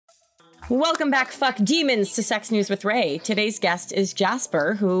Welcome back, fuck demons, to Sex News with Ray. Today's guest is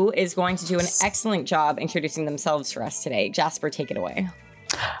Jasper, who is going to do an excellent job introducing themselves for us today. Jasper, take it away.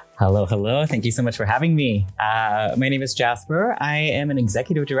 Hello. Thank you so much for having me. My name is Jasper. I am an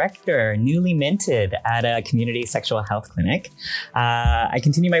executive director, newly minted at a community sexual health clinic. I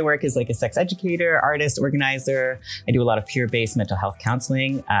continue my work as like a sex educator, artist, organizer. I do a lot of peer-based mental health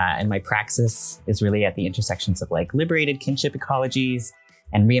counseling, and my praxis is really at the intersections of like liberated kinship ecologies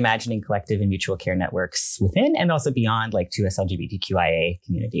and reimagining collective and mutual care networks within and also beyond like 2S LGBTQIA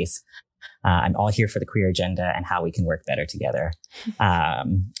communities. I'm all here for the queer agenda and how we can work better together.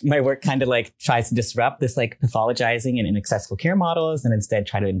 My work kind of like tries to disrupt this like pathologizing and inaccessible care models and instead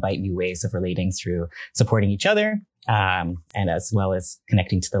try to invite new ways of relating through supporting each other, and as well as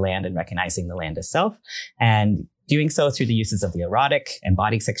connecting to the land and recognizing the land as self, and doing so through the uses of the erotic,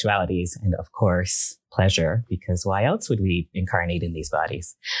 embodied sexualities, and of course, pleasure, because why else would we incarnate in these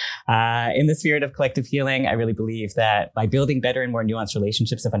bodies? In the spirit of collective healing, I really believe that by building better and more nuanced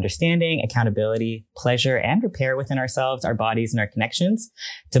relationships of understanding, accountability, pleasure, and repair within ourselves, our bodies, and our connections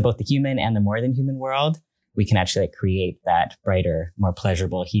to both the human and the more than human world, we can actually create that brighter, more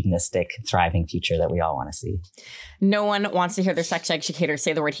pleasurable, hedonistic, thriving future that we all want to see. No one wants to hear their sex educator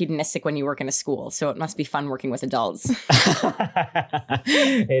say the word hedonistic when you work in a school, so it must be fun working with adults.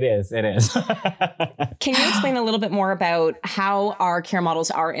 It is. Can you explain a little bit more about how our care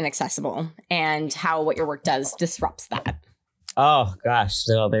models are inaccessible and how what your work does disrupts that? Oh, gosh.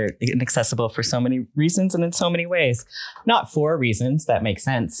 So they're inaccessible for so many reasons and in so many ways. Not for reasons that make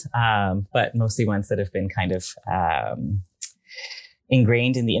sense, but mostly ones that have been kind of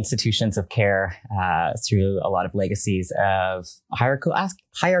ingrained in the institutions of care through a lot of legacies of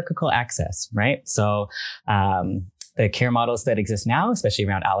hierarchical access, right? So the care models that exist now, especially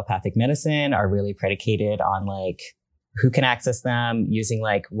around allopathic medicine, are really predicated on like who can access them using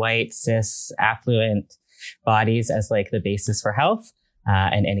like white, cis, affluent bodies as like the basis for health,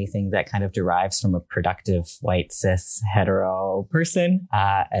 and anything that kind of derives from a productive white cis hetero person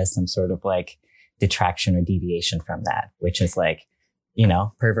as some sort of like detraction or deviation from that, which is like, you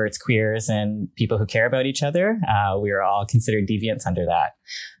know, perverts, queers, and people who care about each other. We are all considered deviants under that.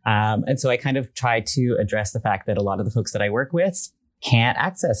 And so I kind of try to address the fact that a lot of the folks that I work with can't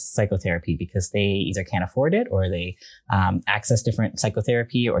access psychotherapy because they either can't afford it or they access different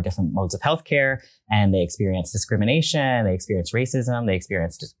psychotherapy or different modes of healthcare, and they experience discrimination, they experience racism, they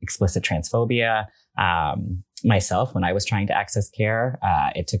experience explicit transphobia. Myself, when I was trying to access care,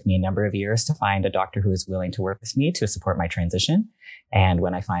 it took me a number of years to find a doctor who was willing to work with me to support my transition. And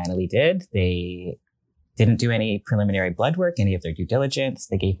when I finally did, they didn't do any preliminary blood work, any of their due diligence.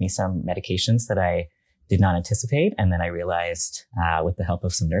 They gave me some medications that I did not anticipate. And then I realized with the help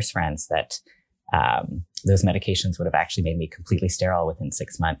of some nurse friends that those medications would have actually made me completely sterile within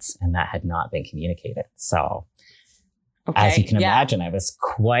 6 months. And that had not been communicated. So as you can imagine, I was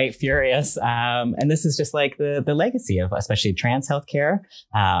quite furious. And this is just like the legacy of especially trans healthcare,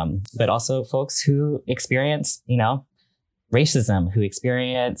 but also folks who experience, you know, racism, who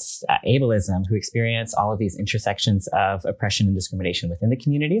experience ableism, who experience all of these intersections of oppression and discrimination within the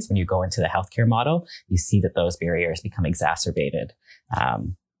communities. When you go into the healthcare model, you see that those barriers become exacerbated.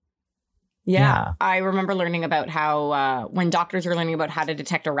 Yeah, I remember learning about how when doctors are learning about how to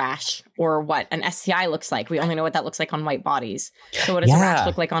detect a rash or what an STI looks like, we only know what that looks like on white bodies. So what does a rash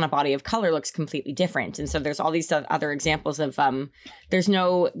look like on a body of color looks completely different. And so there's all these other examples of there's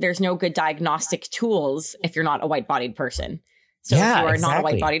no good diagnostic tools if you're not a white bodied person. So if you are not a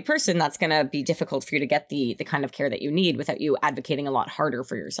white bodied person, that's going to be difficult for you to get the kind of care that you need without you advocating a lot harder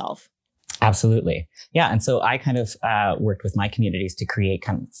for yourself. Absolutely. Yeah. And so I kind of worked with my communities to create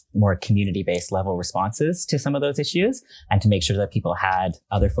kind of more community-based level responses to some of those issues and to make sure that people had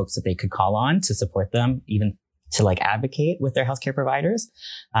other folks that they could call on to support them, even to like advocate with their healthcare providers.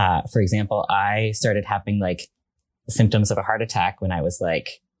 For example, I started having like symptoms of a heart attack when I was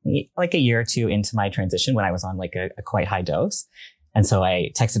like a year or two into my transition, when I was on like a quite high dose. And so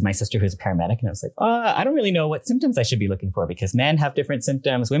I texted my sister, who's a paramedic, and I was like, I don't really know what symptoms I should be looking for because men have different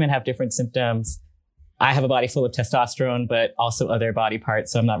symptoms. Women have different symptoms. I have a body full of testosterone, but also other body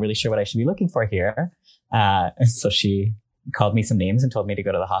parts. So I'm not really sure what I should be looking for here. And so she called me some names and told me to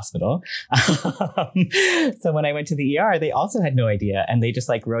go to the hospital. So when I went to the ER, they also had no idea. And they just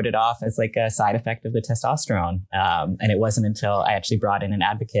like wrote it off as like a side effect of the testosterone. And it wasn't until I actually brought in an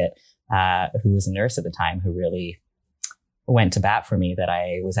advocate who was a nurse at the time who really went to bat for me that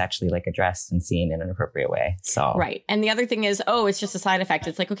I was actually like addressed and seen in an appropriate way. So right. And the other thing is, it's just a side effect.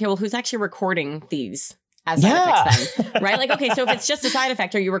 It's like, okay, well, who's actually recording these as side effects then, right? Like, okay, so if it's just a side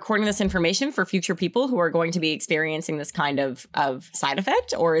effect, are you recording this information for future people who are going to be experiencing this kind of side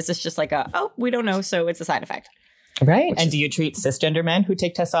effect? Or is this just like we don't know, so it's a side effect? Right. And do you treat cisgender men who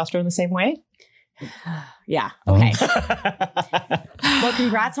take testosterone the same way? Yeah. Okay. Well,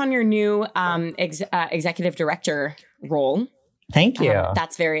 congrats on your new executive director role. Thank you.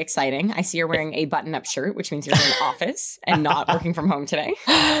 That's very exciting. I see you're wearing a button-up shirt, which means you're in the office and not working from home today.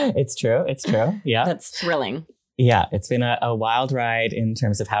 It's true. Yeah. That's thrilling. Yeah. It's been a wild ride in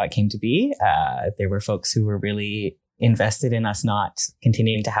terms of how it came to be. There were folks who were really invested in us not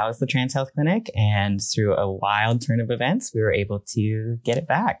continuing to house the Trans Health Clinic. And through a wild turn of events, we were able to get it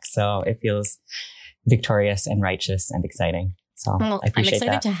back. So it feels victorious and righteous and exciting. So I appreciate that.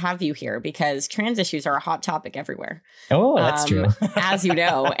 I'm excited to have you here because trans issues are a hot topic everywhere. Oh, that's true. As you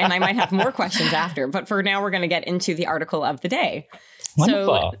know, and I might have more questions after, but for now, we're going to get into the article of the day.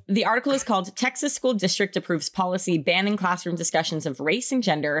 Wonderful. So the article is called Texas School District Approves Policy Banning Classroom Discussions of Race and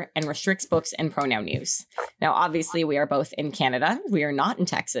Gender and Restricts Books and Pronoun Use. Now, obviously, we are both in Canada. We are not in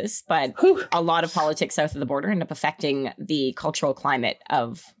Texas, but a lot of politics south of the border end up affecting the cultural climate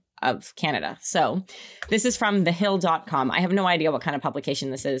of Canada. So this is from thehill.com. I have no idea what kind of publication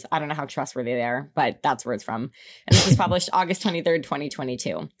this is. I don't know how trustworthy they are, but that's where it's from. And this was published August 23rd,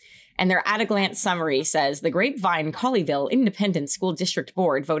 2022. And their at-a-glance summary says, the Grapevine Colleyville Independent School District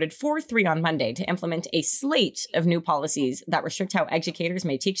Board voted 4-3 on Monday to implement a slate of new policies that restrict how educators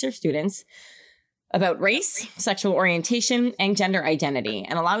may teach their students about race, sexual orientation, and gender identity,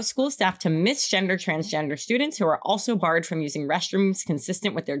 and allows school staff to misgender transgender students who are also barred from using restrooms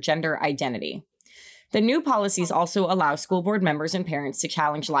consistent with their gender identity. The new policies also allow school board members and parents to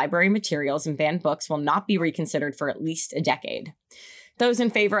challenge library materials, and banned books will not be reconsidered for at least a decade. Those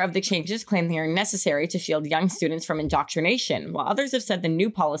in favor of the changes claim they are necessary to shield young students from indoctrination, while others have said the new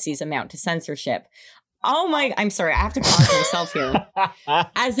policies amount to censorship. I'm sorry, I have to pause myself here.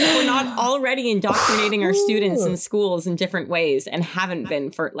 As if we're not already indoctrinating our students in schools in different ways and haven't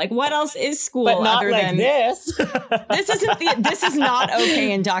been for, like, what else is school but not other like than this? This is not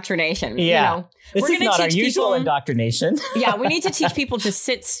okay indoctrination. Yeah. You know, this is not our usual indoctrination. Yeah, we need to teach people to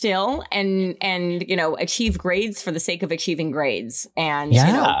sit still and achieve grades for the sake of achieving grades and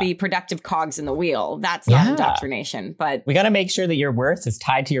be productive cogs in the wheel. That's not indoctrination, but we got to make sure that your worth is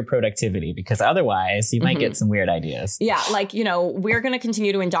tied to your productivity, because otherwise you might get some weird ideas. Yeah, we're going to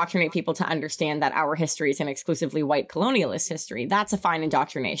continue to indoctrinate people to understand that our history is an exclusively white colonialist history. That's a fine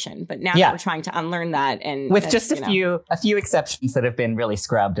indoctrination. But now that we're trying to unlearn that, and with just a few exceptions that have been really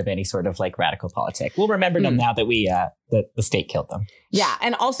scrubbed of any sort of like radical politic, we'll remember them now that the state killed them. Yeah,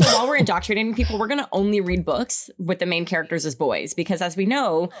 and also while we're indoctrinating people, we're going to only read books with the main characters as boys, because as we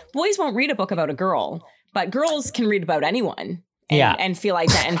know, boys won't read a book about a girl, but girls can read about anyone. And feel like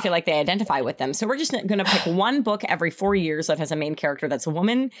that, and feel like they identify with them. So we're just going to pick one book every 4 years that has a main character that's a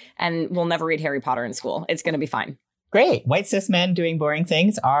woman, and we'll never read Harry Potter in school. It's going to be fine. Great. White cis men doing boring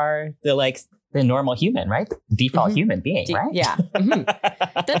things are the normal human, right? Default human being, right? Yeah.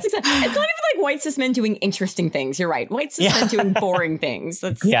 That's exactly. It's not even like white cis men doing interesting things. You're right. White cis men doing boring things.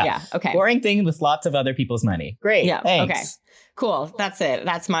 That's okay. Boring thing with lots of other people's money. Great. Yeah. Thanks. Okay. Cool. That's it.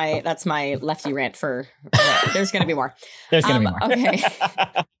 That's my lefty rant for. There's going to be more. There's going to be more. Okay.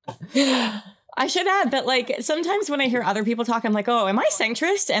 I should add that, sometimes when I hear other people talk, I'm like, oh, am I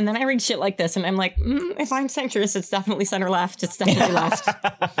centrist? And then I read shit like this and I'm like, if I'm centrist, it's definitely center left. It's definitely left.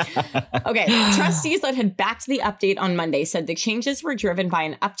 Okay. Trustees that had backed the update on Monday said the changes were driven by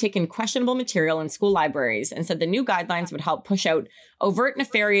an uptick in questionable material in school libraries, and said the new guidelines would help push out overt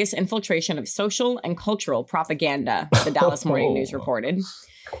nefarious infiltration of social and cultural propaganda, the Dallas Morning News reported.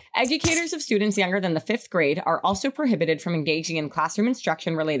 Educators of students younger than the 5th grade are also prohibited from engaging in classroom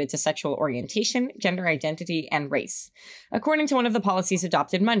instruction related to sexual orientation, gender identity, and race, according to one of the policies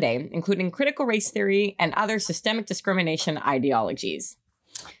adopted Monday, including critical race theory and other systemic discrimination ideologies.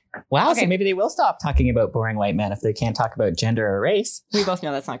 Wow, okay. So maybe they will stop talking about boring white men if they can't talk about gender or race. We both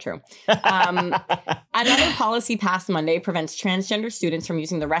know that's not true. Another policy passed Monday prevents transgender students from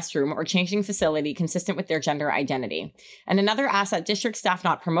using the restroom or changing facility consistent with their gender identity. And another asks that district staff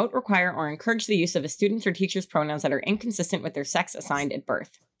not promote, require, or encourage the use of a student's or teacher's pronouns that are inconsistent with their sex assigned at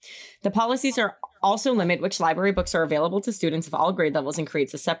birth. The policies are also limit which library books are available to students of all grade levels, and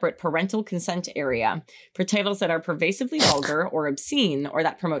creates a separate parental consent area for titles that are pervasively vulgar or obscene, or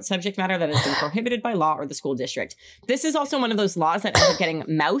that promote subject matter that has been prohibited by law or the school district. This is also one of those laws that ends up getting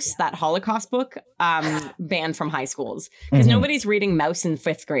Mouse, that Holocaust book, banned from high schools, because nobody's reading Mouse in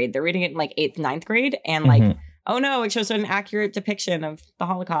 5th grade. They're reading it in 8th, 9th grade, and oh no, it shows an accurate depiction of the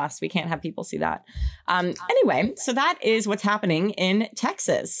Holocaust. We can't have people see that. Anyway, so that is what's happening in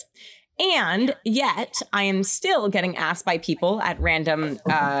Texas. And yet I am still getting asked by people at random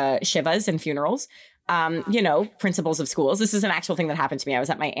Shivas and funerals, principals of schools. This is an actual thing that happened to me. I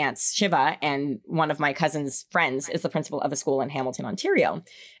was at my aunt's Shiva, and one of my cousin's friends is the principal of a school in Hamilton, Ontario.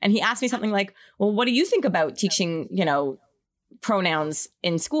 And he asked me something like, well, what do you think about teaching, pronouns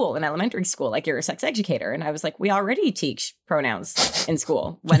in school, in elementary school, like you're a sex educator? And I was like, we already teach pronouns in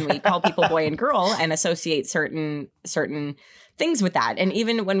school when we call people boy and girl and associate certain things with that. And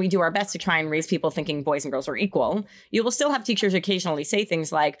even when we do our best to try and raise people thinking boys and girls are equal, you will still have teachers occasionally say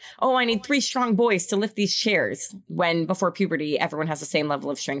things like, oh, I need 3 strong boys to lift these chairs, when before puberty, everyone has the same level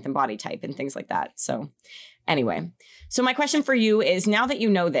of strength and body type and things like that. So anyway, so my question for you is, now that you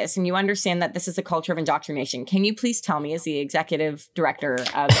know this and you understand that this is a culture of indoctrination, can you please tell me, as the executive director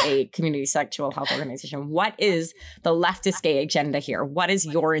of a community sexual health organization, what is the leftist gay agenda here? What is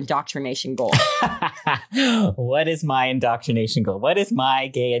your indoctrination goal? What is my indoctrination goal? What is my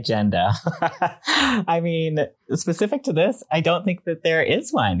gay agenda? I mean, specific to this, I don't think that there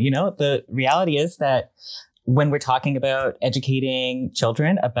is one. The reality is that when we're talking about educating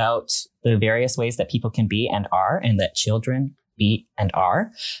children about the various ways that people can be and are, and that children be and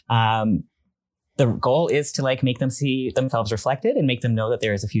are, the goal is to make them see themselves reflected and make them know that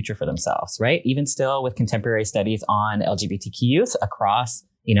there is a future for themselves, right? Even still, with contemporary studies on LGBTQ youth across,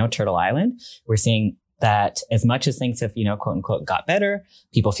 Turtle Island, we're seeing that as much as things have, quote unquote, got better,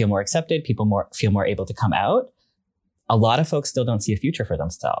 people feel more accepted, feel more able to come out. A lot of folks still don't see a future for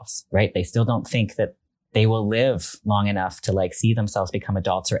themselves, right? They still don't think that they will live long enough to see themselves become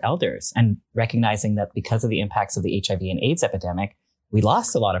adults or elders, and recognizing that because of the impacts of the HIV and AIDS epidemic, we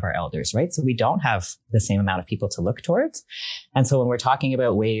lost a lot of our elders, right? So we don't have the same amount of people to look towards. And so when we're talking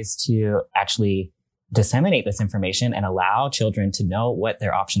about ways to actually disseminate this information and allow children to know what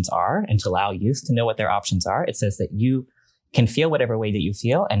their options are, and to allow youth to know what their options are, it says that you can feel whatever way that you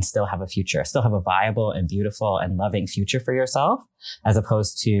feel and still have a future, still have a viable and beautiful and loving future for yourself, as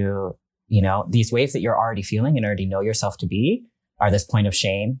opposed to these ways that you're already feeling and already know yourself to be are this point of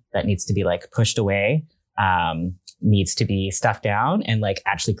shame that needs to be pushed away, needs to be stuffed down, and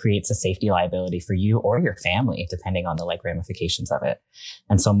actually creates a safety liability for you or your family, depending on the ramifications of it.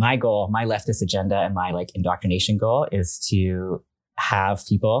 And so my goal, my leftist agenda, and my indoctrination goal is to have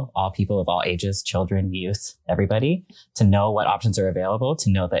all people of all ages, children, youth, everybody, to know what options are available,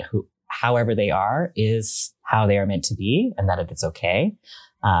 to know that however they are is how they are meant to be, and that it is okay.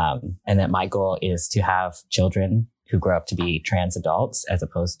 And that my goal is to have children who grow up to be trans adults, as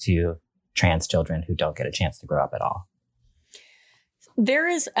opposed to trans children who don't get a chance to grow up at all. There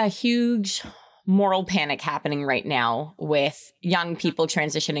is a huge moral panic happening right now with young people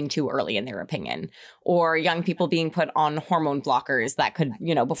transitioning too early, in their opinion, or young people being put on hormone blockers that could,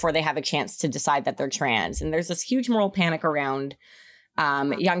 before they have a chance to decide that they're trans. And there's this huge moral panic around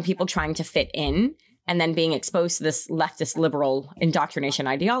young people trying to fit in, and then being exposed to this leftist liberal indoctrination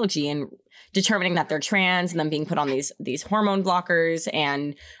ideology and determining that they're trans, and then being put on these hormone blockers.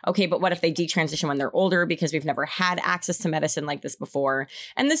 And okay, but what if they detransition when they're older, because we've never had access to medicine like this before?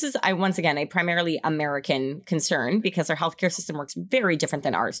 And this is, once again, a primarily American concern, because our healthcare system works very different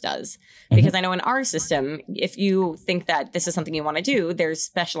than ours does. Because I know in our system, if you think that this is something you want to do, there's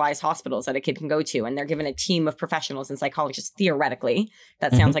specialized hospitals that a kid can go to, and they're given a team of professionals and psychologists, theoretically.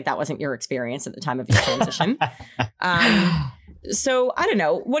 That sounds like that wasn't your experience at the time of your transition. So I don't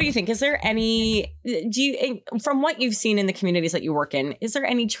know. What do you think? Is there any, from what you've seen in the communities that you work in, is there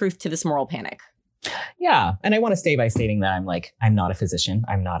any truth to this moral panic? Yeah. And I want to stay by stating that I'm not a physician.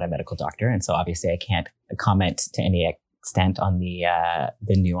 I'm not a medical doctor. And so obviously I can't comment to any extent on the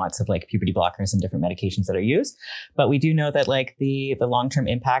nuance of puberty blockers and different medications that are used. But we do know that the long-term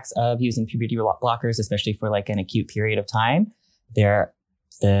impacts of using puberty blockers, especially for an acute period of time,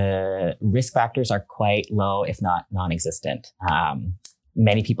 the risk factors are quite low, if not non-existent.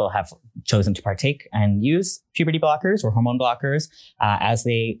 Many people have chosen to partake and use puberty blockers or hormone blockers as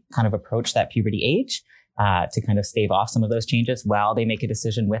they kind of approach that puberty age, to kind of stave off some of those changes while they make a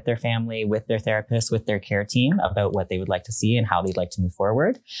decision with their family, with their therapist, with their care team about what they would like to see and how they'd like to move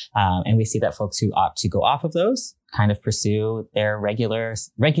forward. And we see that folks who opt to go off of those kind of pursue their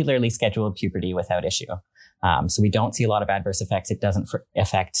regularly scheduled puberty without issue. So we don't see a lot of adverse effects. It doesn't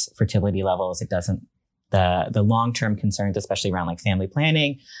affect fertility levels. It doesn't, the long-term concerns, especially around family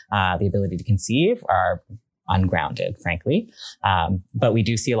planning, the ability to conceive, are ungrounded, frankly. But we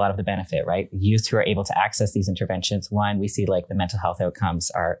do see a lot of the benefit, right? Youth who are able to access these interventions, one, we see the mental health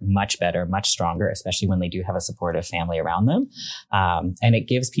outcomes are much better, much stronger, especially when they do have a supportive family around them. And it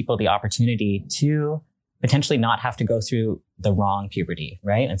gives people the opportunity to potentially not have to go through the wrong puberty,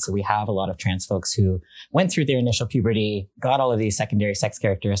 right? And so we have a lot of trans folks who went through their initial puberty, got all of these secondary sex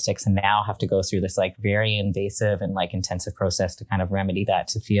characteristics, and now have to go through this like very invasive and like intensive process to kind of remedy that,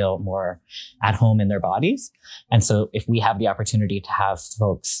 to feel more at home in their bodies. And so if we have the opportunity to have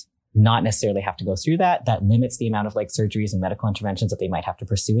folks not necessarily have to go through that, that limits the amount of like surgeries and medical interventions that they might have to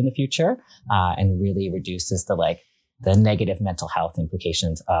pursue in the future, and really reduces the negative mental health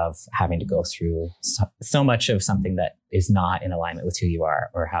implications of having to go through so much of something that is not in alignment with who you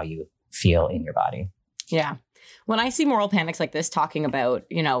are or how you feel in your body. Yeah. When I see moral panics like this talking about,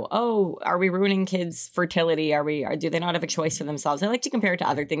 oh, are we ruining kids' fertility? Do they not have a choice for themselves? I like to compare it to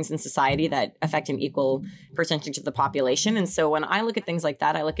other things in society that affect an equal percentage of the population. And so when I look at things like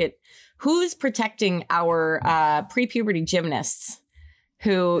that, I look at who's protecting our pre-puberty gymnasts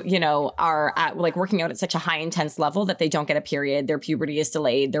who, are at, like, working out at such a high intense level that they don't get a period. Their puberty is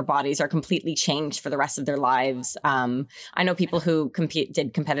delayed. Their bodies are completely changed for the rest of their lives. I know people who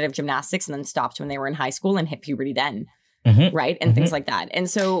did competitive gymnastics and then stopped when they were in high school and hit puberty then. Mm-hmm. Right. And things like that. And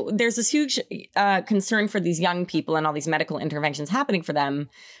so there's this huge concern for these young people and all these medical interventions happening for them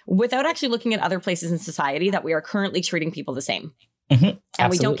without actually looking at other places in society that we are currently treating people the same. Mm-hmm. And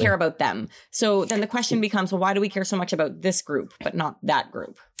Absolutely. We don't care about them. So then the question becomes, well, why do we care so much about this group, but not that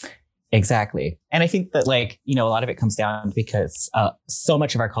group? Exactly. And I think that a lot of it comes down because so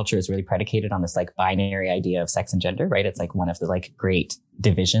much of our culture is really predicated on this like binary idea of sex and gender, right? It's like one of the like great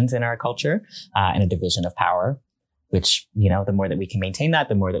divisions in our culture, and a division of power, which, the more that we can maintain that,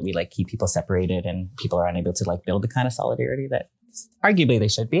 the more that we like keep people separated and people are unable to like build the kind of solidarity that arguably they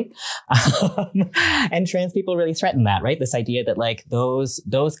should be. And trans people really threaten that, right? This idea that like those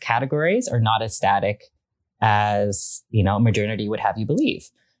categories are not as static as, modernity would have you believe.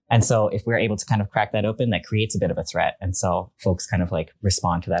 And so if we're able to kind of crack that open, that creates a bit of a threat. And so folks kind of like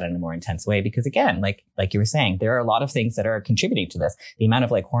respond to that in a more intense way, because again, like you were saying, there are a lot of things that are contributing to this. The amount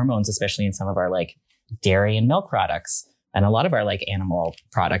of like hormones, especially in some of our like dairy and milk products, and a lot of our like animal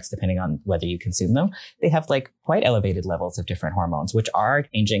products, depending on whether you consume them, they have like quite elevated levels of different hormones, which are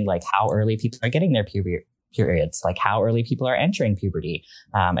changing like how early people are getting their periods, like how early people are entering puberty,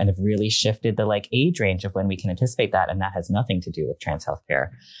 and have really shifted the like age range of when we can anticipate that. And that has nothing to do with trans healthcare.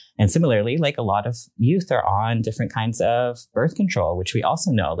 And similarly, like a lot of youth are on different kinds of birth control, which we also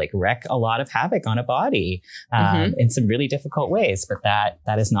know like wreak a lot of havoc on a body, in some really difficult ways. But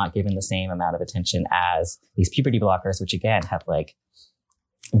that is not given the same amount of attention as these puberty blockers, which again have like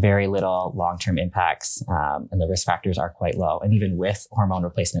very little long-term impacts, and the risk factors are quite low. And even with hormone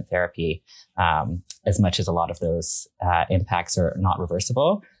replacement therapy, as much as a lot of those impacts are not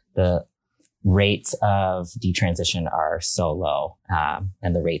reversible, the rates of detransition are so low,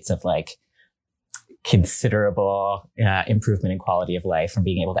 and the rates of like considerable improvement in quality of life from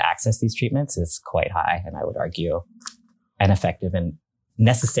being able to access these treatments is quite high, and I would argue an effective and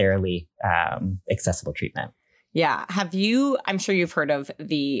necessarily accessible treatment. Yeah. I'm sure you've heard of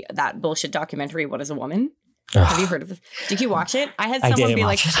that bullshit documentary, What is a Woman? Have you heard of this? Did you watch it? I had someone be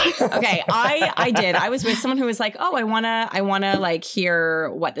like, okay, I did. I was with someone who was like, oh, I wanna like hear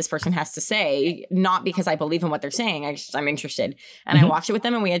what this person has to say, not because I believe in what they're saying. I'm interested. And I watched it with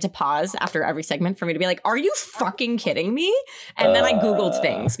them, and we had to pause after every segment for me to be like, are you fucking kidding me? And then I Googled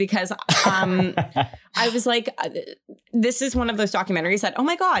things because I was like, this is one of those documentaries that, oh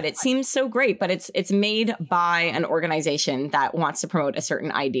my God, it seems so great, but it's made by an organization that wants to promote a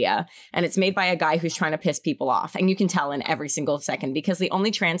certain idea. And it's made by a guy who's trying to piss people off. And you can tell in every single second, because the only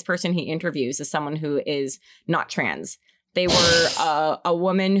trans person he interviews is someone who is not trans. They were a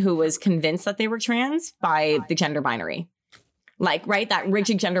woman who was convinced that they were trans by the gender binary. Like, right, that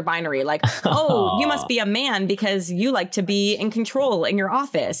rigid gender binary, like, oh, you must be a man because you like to be in control in your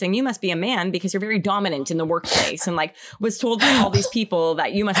office, and you must be a man because you're very dominant in the workplace, and like was told by all these people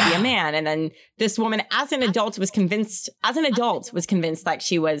that you must be a man. And then this woman, as an adult, was convinced that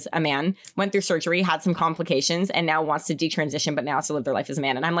she was a man, went through surgery, had some complications, and now wants to detransition, but now has to live their life as a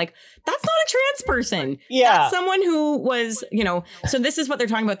man. And I'm like, that's not a trans person. Yeah. That's someone who was, so this is what they're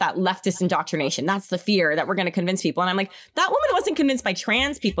talking about, that leftist indoctrination. That's the fear that we're going to convince people. And I'm like, that woman wasn't convinced by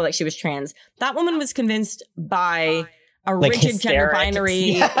trans people that she was trans. That woman was convinced by a like rigid hysteric. Gender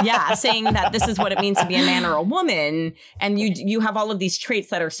binary, saying that this is what it means to be a man or a woman, and you have all of these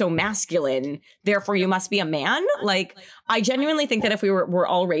traits that are so masculine, therefore you must be a man. Like, I genuinely think that if we're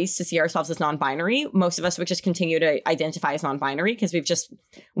all raised to see ourselves as non-binary, most of us would just continue to identify as non-binary, because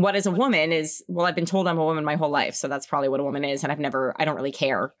what is a woman is, well, I've been told I'm a woman my whole life, so that's probably what a woman is, and I don't really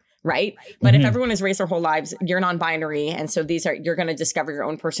care right? But if everyone is race their whole lives, you're non-binary, and so you're going to discover your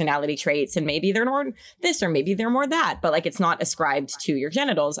own personality traits, and maybe they're more this or maybe they're more that, but like it's not ascribed to your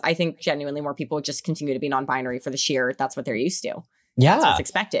genitals. I think genuinely more people just continue to be non-binary for the sheer that's what they're used to. Yeah, that's what's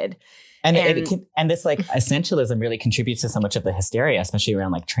expected. And this like essentialism really contributes to so much of the hysteria, especially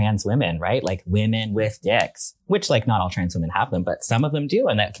around like trans women, right? Like women with dicks, which like not all trans women have them, but some of them do.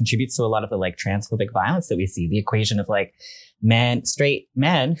 And that contributes to a lot of the like transphobic violence that we see. The equation of like straight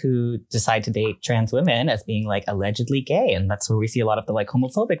men who decide to date trans women as being like allegedly gay. And that's where we see a lot of the like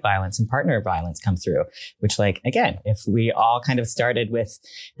homophobic violence and partner violence come through, which like, again, if we all kind of started with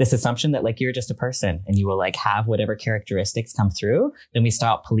this assumption that like you're just a person and you will like have whatever characteristics come through, then we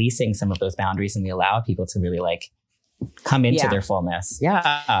stop policing some of those boundaries and we allow people to really like come into their fullness.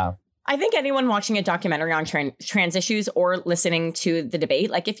 Yeah. I think anyone watching a documentary on trans issues or listening to the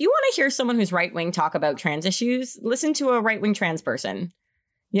debate, like if you want to hear someone who's right-wing talk about trans issues, listen to a right-wing trans person,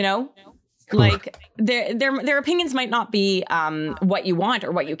 you know? Like their opinions might not be what you want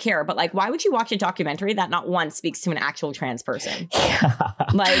or what you care, but like, why would you watch a documentary that not once speaks to an actual trans person?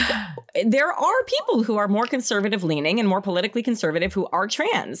 Like there are people who are more conservative leaning and more politically conservative who are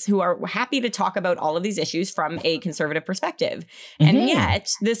trans, who are happy to talk about all of these issues from a conservative perspective. And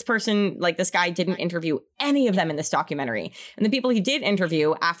yet this person, like this guy, didn't interview any of them in this documentary. And the people he did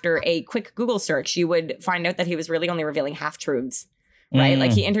interview, after a quick Google search, you would find out that he was really only revealing half-truths. Right.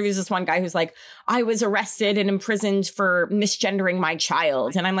 Like he interviews this one guy who's like, I was arrested and imprisoned for misgendering my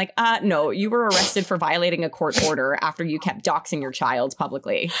child. And I'm like, no, you were arrested for violating a court order after you kept doxing your child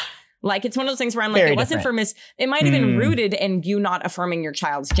publicly. Like, it's one of those things where I'm like, it wasn't for it might have been rooted in you not affirming your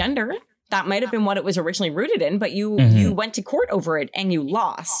child's gender. That might have been what it was originally rooted in. But you went to court over it and you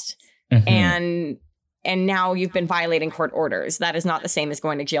lost. And now you've been violating court orders. That is not the same as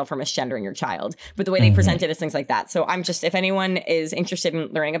going to jail for misgendering your child. But the way they present it is things like that. So if anyone is interested in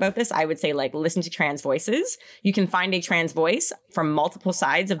learning about this, I would say like listen to trans voices. You can find a trans voice from multiple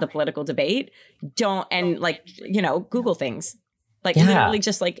sides of the political debate. Google things. Like literally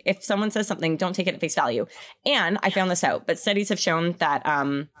just like if someone says something, don't take it at face value. And I found this out, but studies have shown that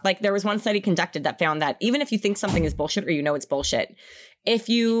like there was one study conducted that found that even if you think something is bullshit or you know it's bullshit, if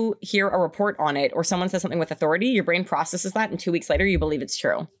you hear a report on it or someone says something with authority, your brain processes that and 2 weeks later you believe it's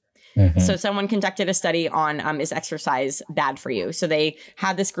true. So someone conducted a study on is exercise bad for you? So they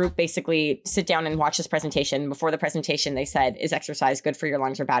had this group basically sit down and watch this presentation. Before the presentation, they said, is exercise good for your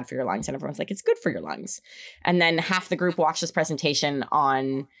lungs or bad for your lungs? And everyone's like, it's good for your lungs. And then half the group watched this presentation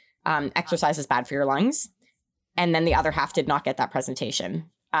on exercise is bad for your lungs. And then the other half did not get that presentation.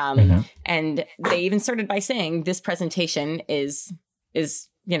 And they even started by saying this presentation is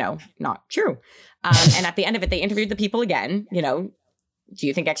not true. And at the end of it, they interviewed the people again, do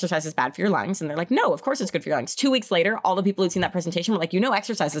you think exercise is bad for your lungs? And they're like, no, of course it's good for your lungs. 2 weeks later, all the people who'd seen that presentation were like,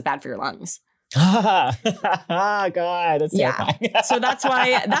 exercise is bad for your lungs. God, that's terrifying. So that's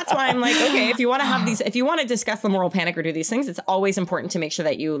why I'm like, okay, if you want to discuss the moral panic or do these things, it's always important to make sure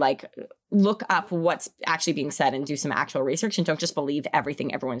that you like look up what's actually being said and do some actual research and don't just believe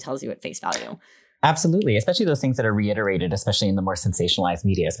everything everyone tells you at face value. Absolutely. Especially those things that are reiterated, especially in the more sensationalized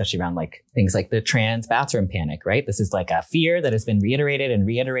media, especially around like things like the trans bathroom panic, right? This is like a fear that has been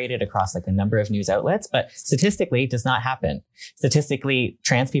reiterated across like a number of news outlets, but statistically does not happen. Statistically,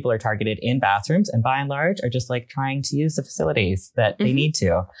 trans people are targeted in bathrooms and by and large are just like trying to use the facilities that they need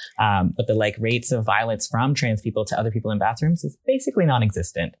to. But the like rates of violence from trans people to other people in bathrooms is basically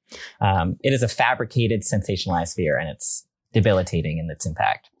non-existent. It is a fabricated, sensationalized fear, and it's debilitating in its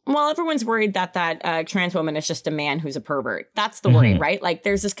impact. Well, everyone's worried that trans woman is just a man who's a pervert. That's the worry, right? Like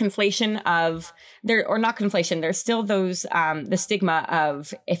there's this conflation of there's still those, the stigma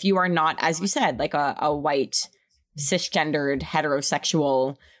of if you are not, as you said, like a white, cisgendered,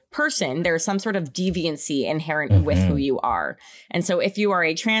 heterosexual person, there's some sort of deviancy inherent with who you are. And so if you are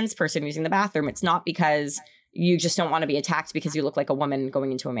a trans person using the bathroom, it's not because you just don't want to be attacked because you look like a woman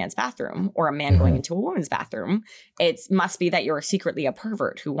going into a man's bathroom or a man going into a woman's bathroom. It must be that you're secretly a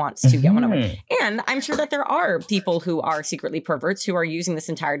pervert who wants to get one over. And I'm sure that there are people who are secretly perverts who are using this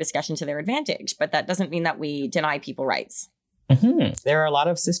entire discussion to their advantage, but that doesn't mean that we deny people rights. There are a lot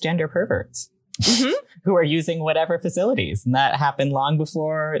of cisgender perverts who are using whatever facilities. And that happened long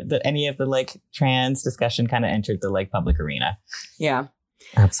before any of the like trans discussion kind of entered the like public arena. Yeah.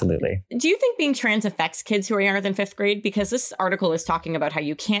 Absolutely. Do you think being trans affects kids who are younger than 5th grade? Because this article is talking about how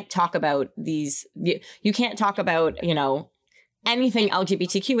you can't talk about you can't talk about, anything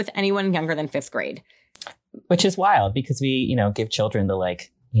LGBTQ with anyone younger than 5th grade. Which is wild because we, give children the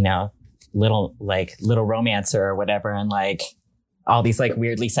like, little romancer or whatever. And like, all these like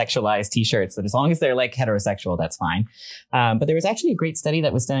weirdly sexualized t-shirts that as long as they're like heterosexual, that's fine. But there was actually a great study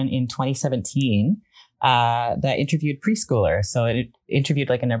that was done in 2017 that interviewed preschoolers. So it interviewed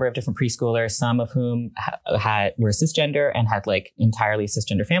like a number of different preschoolers, some of whom were cisgender and had like entirely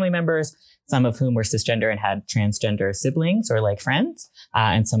cisgender family members, some of whom were cisgender and had transgender siblings or like friends,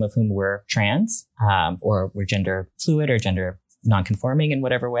 and some of whom were trans or were gender fluid or gender non-conforming in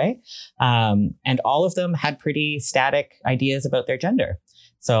whatever way. And all of them had pretty static ideas about their gender.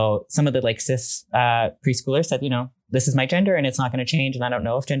 So some of the like cis preschoolers said, this is my gender and it's not going to change. And I don't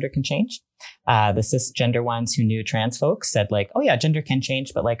know if gender can change. The cisgender ones who knew trans folks said like, oh yeah, gender can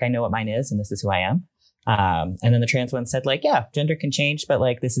change, but like, I know what mine is and this is who I am. And then the trans ones said like, yeah, gender can change, but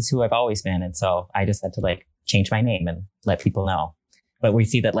like, this is who I've always been. And so I just had to like change my name and let people know. But we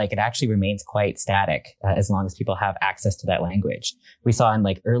see that like it actually remains quite static as long as people have access to that language. We saw in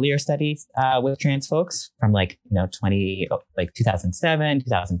like earlier studies with trans folks from like 2007,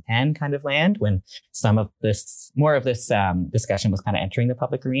 2010 kind of land, when more of this discussion was kind of entering the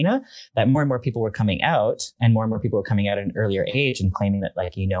public arena, that more and more people were coming out, and more people were coming out at an earlier age and claiming that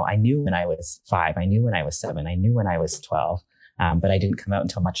like I knew when I was 5, I knew when I was 7, I knew when I was 12. But I didn't come out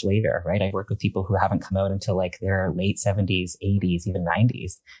until much later, right? I work with people who haven't come out until like their late 70s, 80s, even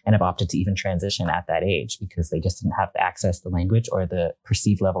 90s, and have opted to even transition at that age because they just didn't have the access to language or the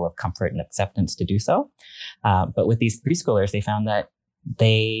perceived level of comfort and acceptance to do so. But with these preschoolers, they found that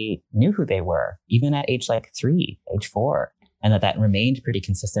they knew who they were, even at age like 3, age 4, and that remained pretty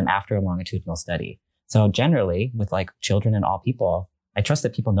consistent after a longitudinal study. So generally, with like children and all people, I trust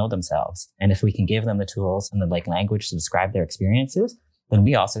that people know themselves. And if we can give them the tools and the like language to describe their experiences, then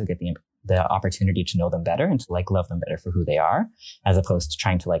we also get the opportunity to know them better and to like love them better for who they are, as opposed to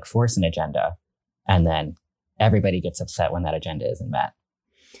trying to like force an agenda. And then everybody gets upset when that agenda isn't met.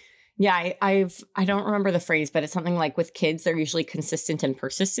 Yeah, I don't remember the phrase, but it's something like with kids, they're usually consistent and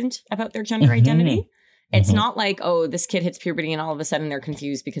persistent about their gender identity. It's not like, oh, this kid hits puberty and all of a sudden they're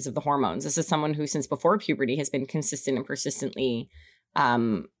confused because of the hormones. This is someone who since before puberty has been consistent and persistently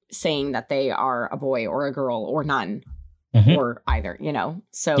saying that they are a boy or a girl or none or either,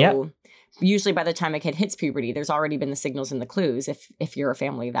 So usually by the time a kid hits puberty, there's already been the signals and the clues if you're a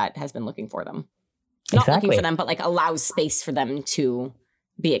family that has been looking for them. Not looking for them, but like allows space for them to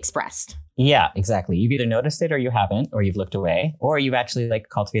be expressed. Yeah, exactly. You've either noticed it or you haven't, or you've looked away, or you've actually like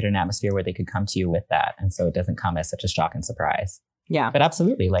cultivated an atmosphere where they could come to you with that. And so it doesn't come as such a shock and surprise. Yeah. But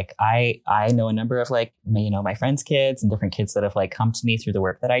absolutely. Like I know a number of like, my friends' kids and different kids that have like come to me through the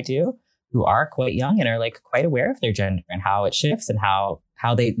work that I do who are quite young and are like quite aware of their gender and how it shifts and how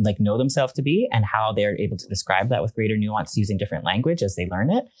they like know themselves to be and how they're able to describe that with greater nuance using different language as they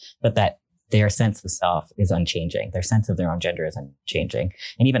learn it, but that their sense of self is unchanging. Their sense of their own gender is unchanging.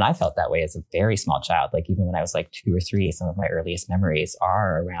 And even I felt that way as a very small child. Like even when I was like 2 or 3, some of my earliest memories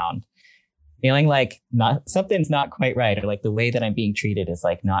are around feeling like something's not quite right, or like the way that I'm being treated is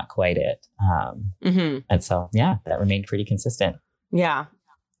like not quite it. And so, yeah, that remained pretty consistent. Yeah.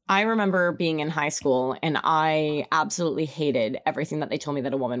 I remember being in high school and I absolutely hated everything that they told me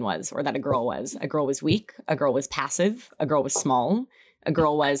that a woman was or that a girl was. A girl was weak. A girl was passive. A girl was small.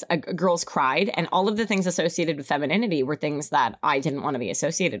 Girls cried, and all of the things associated with femininity were things that I didn't want to be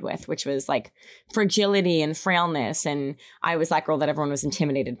associated with, which was like fragility and frailness. And I was that girl that everyone was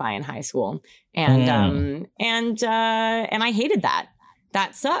intimidated by in high school. And I hated that.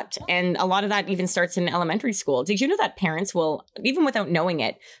 That sucked. And a lot of that even starts in elementary school. Did you know that parents will, even without knowing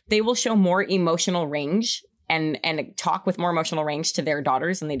it, they will show more emotional range and talk with more emotional range to their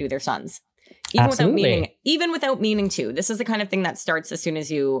daughters than they do their sons? Even without meaning to. This is the kind of thing that starts as soon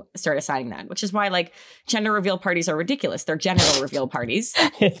as you start assigning that, which is why like gender reveal parties are ridiculous. They're genital reveal parties.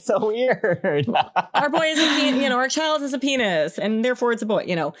 It's so weird. Our boy is a penis, our child is a penis and therefore it's a boy,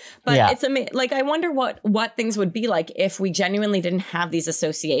 But it's like, I wonder what things would be like if we genuinely didn't have these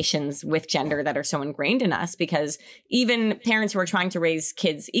associations with gender that are so ingrained in us, because even parents who are trying to raise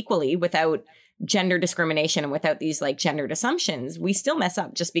kids equally without gender discrimination and without these like gendered assumptions, we still mess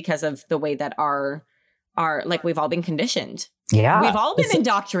up just because of the way that our like we've all been conditioned. Yeah. We've all been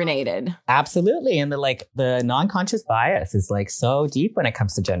indoctrinated. Absolutely. And the non-conscious bias is like so deep when it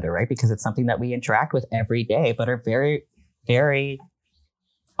comes to gender, right? Because it's something that we interact with every day, but are very, very,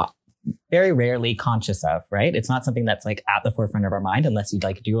 very rarely conscious of, right? It's not something that's like at the forefront of our mind unless you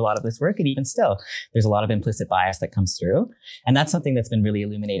like do a lot of this work. And even still, there's a lot of implicit bias that comes through. And that's something that's been really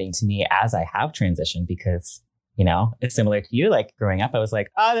illuminating to me as I have transitioned, because, similar to you, like growing up, I was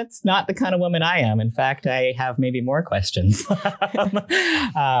like, oh, that's not the kind of woman I am. In fact, I have maybe more questions.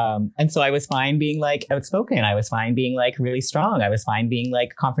 And so I was fine being like outspoken. I was fine being like really strong. I was fine being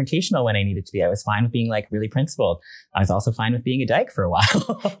like confrontational when I needed to be. I was fine with being like really principled. I was also fine with being a dyke for a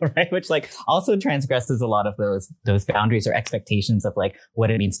while, right? Which like also transgresses a lot of those boundaries or expectations of like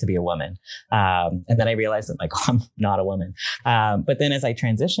what it means to be a woman. And then I realized that like, I'm not a woman. But then as I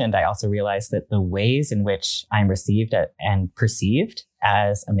transitioned, I also realized that the ways in which I'm received and perceived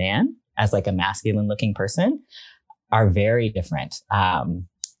as a man, as like a masculine looking person, are very different.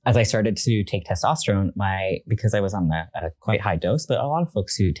 As I started to take testosterone, because I was on a quite high dose, but a lot of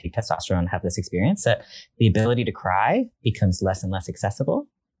folks who take testosterone have this experience that the ability to cry becomes less and less accessible,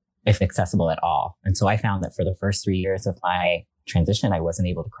 if accessible at all. And so I found that for the first 3 years of my transition, I wasn't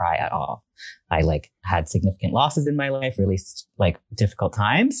able to cry at all. I like had significant losses in my life, really like difficult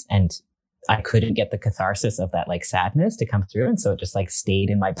times, and I couldn't get the catharsis of that like sadness to come through. And so it just like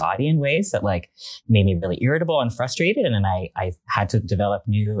stayed in my body in ways that like made me really irritable and frustrated. And then I had to develop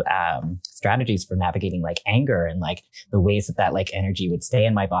new strategies for navigating like anger and like the ways that like energy would stay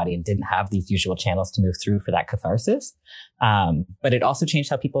in my body and didn't have these usual channels to move through for that catharsis. But it also changed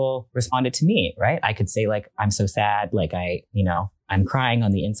how people responded to me, right? I could say like, I'm so sad. Like I'm crying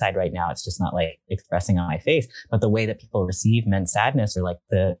on the inside right now. It's just not like expressing on my face, but the way that people receive men's sadness or like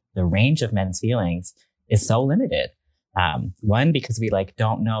the range of men's feelings is so limited. One, because we like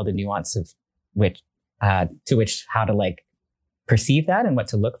don't know the nuance of how to like perceive that and what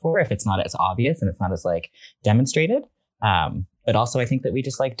to look for if it's not as obvious and it's not as like demonstrated. But also I think that we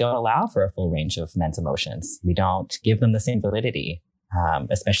just like don't allow for a full range of men's emotions. We don't give them the same validity,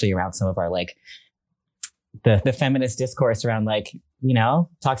 especially around some of our like the feminist discourse around like,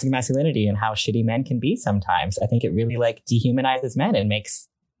 toxic masculinity and how shitty men can be sometimes. I think it really like dehumanizes men and makes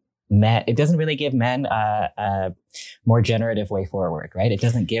men, it doesn't really give men a more generative way forward, right? It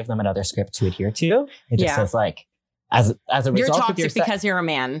doesn't give them another script to adhere to. It just says like, as a result you're toxic of your because you're a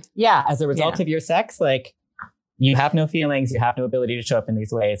man. Yeah. As a result of your sex, like you have no feelings, you have no ability to show up in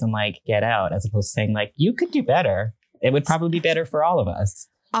these ways and like get out, as opposed to saying like, you could do better. It would probably be better for all of us.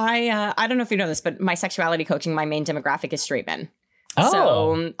 I don't know if you know this, but my sexuality coaching, my main demographic is straight men. Oh.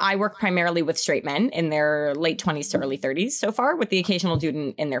 So I work primarily with straight men in their late 20s to early 30s so far, with the occasional dude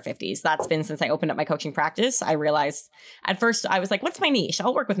in their 50s. That's been since I opened up my coaching practice. I realized at first I was like, what's my niche?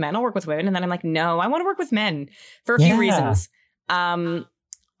 I'll work with men. I'll work with women. And then I'm like, no, I want to work with men for a few reasons.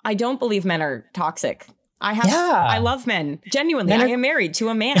 I don't believe men are toxic. I love men. Genuinely. I am married to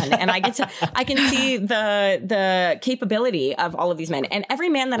a man and I can see the capability of all of these men. And every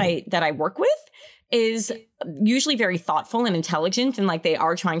man that I work with is usually very thoughtful and intelligent, and like they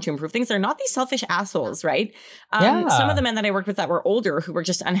are trying to improve things. They're not these selfish assholes, right? Some of the men that I worked with that were older, who were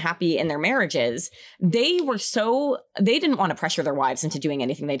just unhappy in their marriages, they didn't want to pressure their wives into doing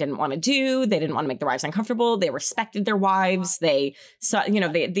anything they didn't want to do. They didn't want to make their wives uncomfortable. They respected their wives. They saw,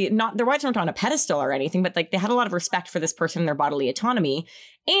 their wives weren't on a pedestal or anything, but like they had a lot of respect for this person and their bodily autonomy.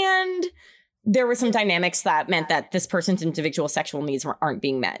 And there were some dynamics that meant that this person's individual sexual needs aren't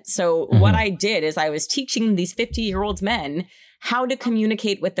being met. So what I did is I was teaching these 50-year-old men how to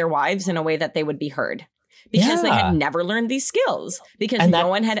communicate with their wives in a way that they would be heard, because they had never learned these skills, because no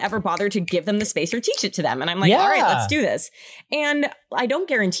one had ever bothered to give them the space or teach it to them. And I'm like, all right, let's do this. And I don't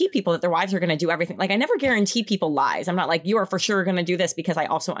guarantee people that their wives are going to do everything. Like I never guarantee people lies. I'm not like, you are for sure going to do this, because I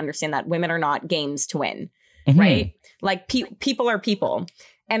also understand that women are not games to win, right? Like people are people.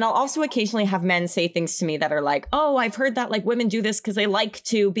 And I'll also occasionally have men say things to me that are like, oh, I've heard that like women do this because they like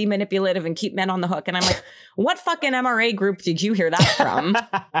to be manipulative and keep men on the hook. And I'm like, what fucking MRA group did you hear that from?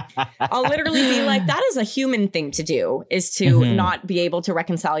 I'll literally be like, that is a human thing to do, is to not be able to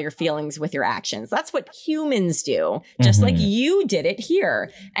reconcile your feelings with your actions. That's what humans do, just like you did it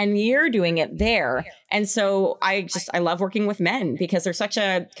here and you're doing it there. And so I love working with men because there's such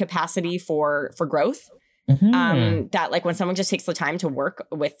a capacity for growth. That like when someone just takes the time to work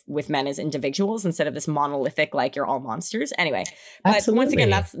with men as individuals instead of this monolithic, like you're all monsters. Anyway, but once again,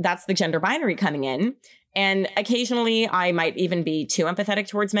 that's the gender binary coming in. And occasionally I might even be too empathetic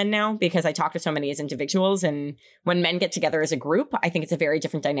towards men now, because I talk to so many as individuals. And when men get together as a group, I think it's a very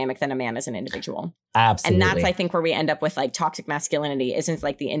different dynamic than a man as an individual. Absolutely. And that's, I think, where we end up with like toxic masculinity isn't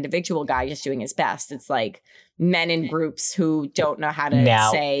like the individual guy just doing his best. It's like men in groups who don't know how to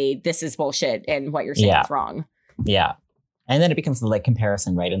say this is bullshit and what you're saying is wrong. Yeah. And then it becomes the like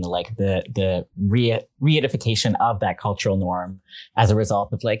comparison, right? And the like the reification of that cultural norm as a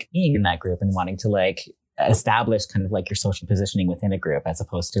result of like being in that group and wanting to like establish kind of like your social positioning within a group, as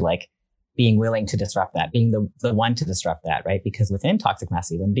opposed to like being willing to disrupt that, being the one to disrupt that, right? Because within toxic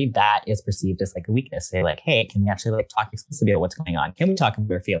masculinity, that is perceived as like a weakness. They're like, hey, can we actually like talk explicitly about what's going on? Can we talk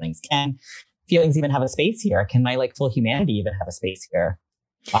about our feelings? Can feelings even have a space here? Can my like full humanity even have a space here?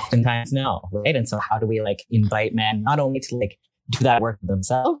 Oftentimes, no, right? And so how do we like invite men not only to like do that work for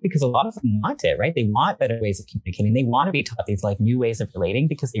themselves, because a lot of them want it, right? They want better ways of communicating. They want to be taught these like new ways of relating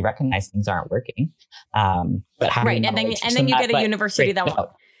because they recognize things aren't working. But how right, and then you get a university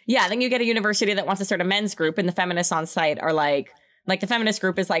then you get a university that wants to start a men's group, and the feminists on site are like the feminist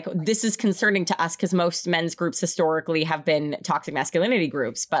group is like, this is concerning to us because most men's groups historically have been toxic masculinity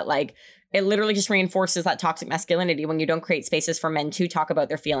groups, but like it literally just reinforces that toxic masculinity when you don't create spaces for men to talk about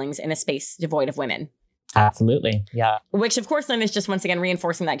their feelings in a space devoid of women. Absolutely. Yeah. Which, of course, then is just once again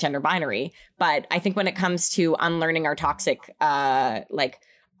reinforcing that gender binary. But I think when it comes to unlearning our toxic, like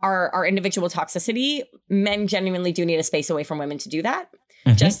our individual toxicity, men genuinely do need a space away from women to do that.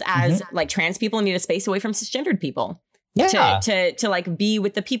 Just as like trans people need a space away from cisgendered people. Yeah. To like be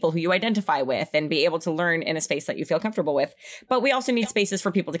with the people who you identify with and be able to learn in a space that you feel comfortable with. But we also need spaces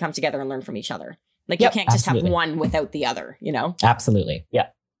for people to come together and learn from each other. Like you can't just have one without the other, you know? Absolutely. Yeah.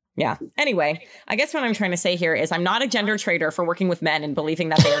 Yeah. Anyway, I guess what I'm trying to say here is I'm not a gender traitor for working with men and believing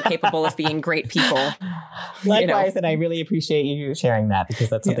that they are capable of being great people. Likewise, and I really appreciate you sharing that because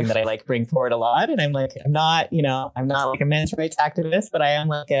that's something that I like bring forward a lot. And I'm like, I'm not like a men's rights activist, but I am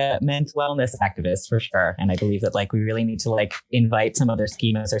like a men's wellness activist for sure. And I believe that like we really need to like invite some other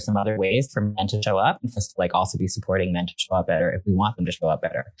schemas or some other ways for men to show up and for us to like also be supporting men to show up better if we want them to show up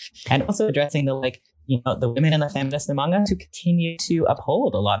better. And also addressing the like, the women and the feminists among us who continue to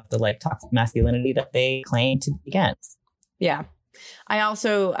uphold a lot of the like toxic masculinity that they claim to be against. Yeah. I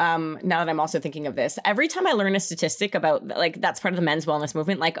also, now that I'm also thinking of this, every time I learn a statistic about like, that's part of the men's wellness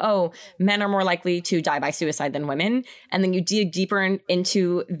movement, like, oh, men are more likely to die by suicide than women. And then you dig deeper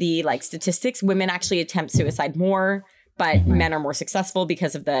into the like statistics, women actually attempt suicide more, but men are more successful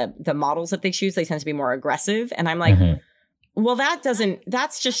because of the models that they choose. They tend to be more aggressive. And I'm like, well,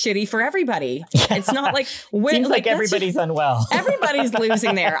 that's just shitty for everybody. It's not like seems like everybody's unwell. Everybody's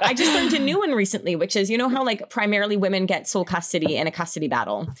losing there. I just learned a new one recently, which is, you know how like primarily women get sole custody in a custody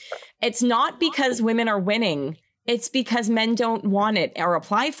battle. It's not because women are winning. It's because men don't want it or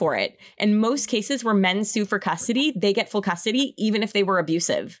apply for it. In most cases where men sue for custody, they get full custody, even if they were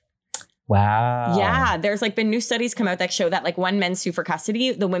abusive. Wow. Yeah. There's like been new studies come out that show that like when men sue for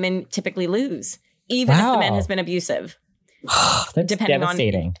custody, the women typically lose, even if the man has been abusive. That's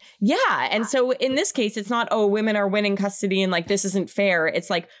devastating. Yeah. And so in this case, it's not, oh, women are winning custody and like, this isn't fair. It's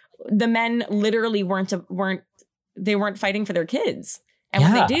like the men literally weren't fighting for their kids. And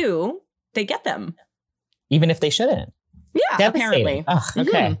when they do, they get them. Even if they shouldn't. Yeah, apparently. Oh,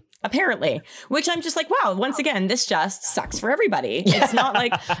 okay. Apparently, which I'm just like, wow, once again, this just sucks for everybody. It's not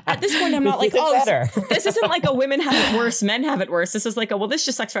like at this point, I'm not like, oh, this isn't like a women have it worse, men have it worse. This is like, well, this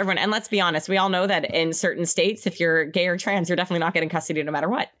just sucks for everyone. And let's be honest, we all know that in certain states, if you're gay or trans, you're definitely not getting custody no matter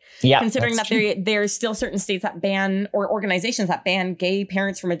what. Yeah, considering that there's still certain states that ban or organizations that ban gay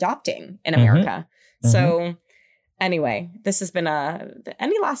parents from adopting in America. So anyway, this has been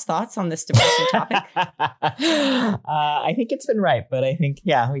any last thoughts on this depressing topic? I think it's been right, but I think,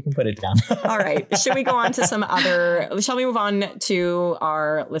 we can put it down. All right. Shall we move on to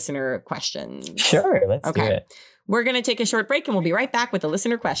our listener questions? Sure. Let's do it. We're going to take a short break and we'll be right back with the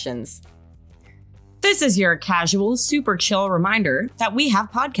listener questions. This is your casual, super chill reminder that we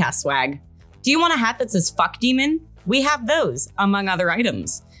have podcast swag. Do you want a hat that says fuck demon? We have those, among other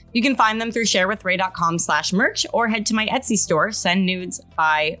items. You can find them through sharewithray.com/merch or head to my Etsy store, Send Nudes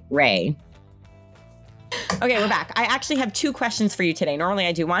by Ray. Okay, we're back. I actually have 2 questions for you today. Normally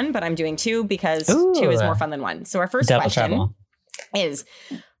I do 1, but I'm doing 2 because 2 is more fun than 1. So our first question is,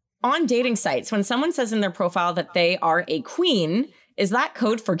 on dating sites, when someone says in their profile that they are a queen, is that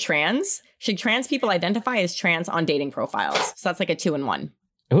code for trans? Should trans people identify as trans on dating profiles? So that's like a 2-in-1.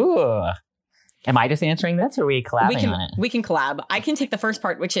 Ooh. Am I just answering this or are we collabing on it? We can collab. I can take the first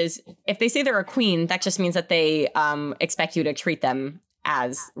part, which is if they say they're a queen, that just means that they expect you to treat them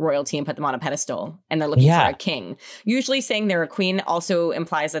as royalty and put them on a pedestal and they're looking for a king. Usually saying they're a queen also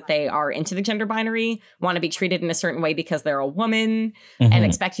implies that they are into the gender binary, want to be treated in a certain way because they're a woman and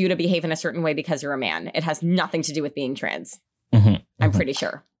expect you to behave in a certain way because you're a man. It has nothing to do with being trans. I'm pretty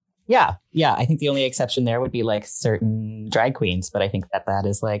sure. Yeah. I think the only exception there would be like certain drag queens, but I think that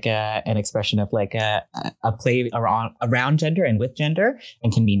is like an expression of like a play around gender and with gender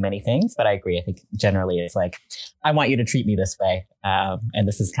and can mean many things. But I agree. I think generally it's like, I want you to treat me this way. And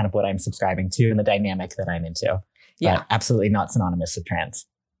this is kind of what I'm subscribing to and the dynamic that I'm into. Yeah. But absolutely not synonymous with trans.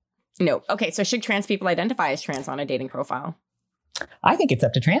 No. Okay. So should trans people identify as trans on a dating profile? I think it's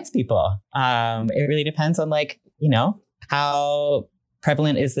up to trans people. It really depends on how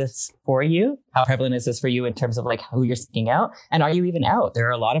prevalent is this for you? How prevalent is this for you in terms of who you're seeking out? And are you even out? There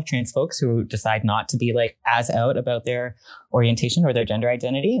are a lot of trans folks who decide not to be as out about their orientation or their gender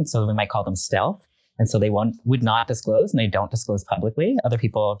identity. And so we might call them stealth. And so they would not disclose, and they don't disclose publicly. Other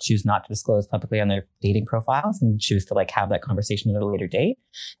people choose not to disclose publicly on their dating profiles and choose to have that conversation at a later date.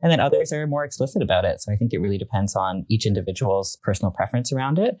 And then others are more explicit about it. So I think it really depends on each individual's personal preference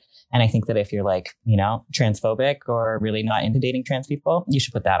around it. And I think that if you're transphobic or really not into dating trans people, you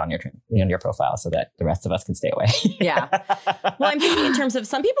should put that on your profile so that the rest of us can stay away. Yeah. Well, I'm thinking in terms of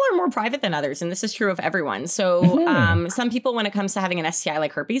some people are more private than others, and this is true of everyone. So some people, when it comes to having an STI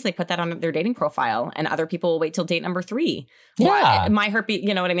like herpes, they put that on their dating profile. And other people will wait till date number 3. Yeah. My herpes,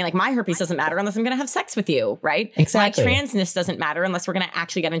 you know what I mean? My herpes doesn't matter unless I'm going to have sex with you, right? Exactly. My transness doesn't matter unless we're going to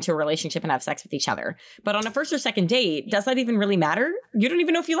actually get into a relationship and have sex with each other. But on a first or second date, does that even really matter? You don't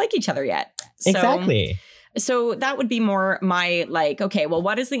even know if you like each other yet. Exactly. So that would be more my okay, well,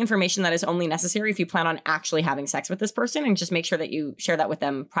 what is the information that is only necessary if you plan on actually having sex with this person, and just make sure that you share that with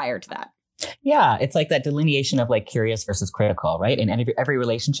them prior to that. Yeah, it's that delineation of curious versus critical, right? In every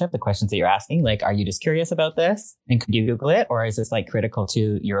relationship, the questions that you're asking, are you just curious about this and could you Google it, or is this critical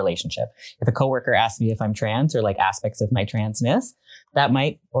to your relationship? If a coworker asks me if I'm trans or aspects of my transness, that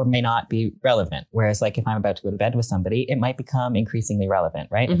might or may not be relevant. Whereas if I'm about to go to bed with somebody, it might become increasingly relevant,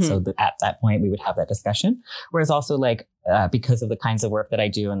 right? Mm-hmm. And so at that point, we would have that discussion. Whereas also because of the kinds of work that I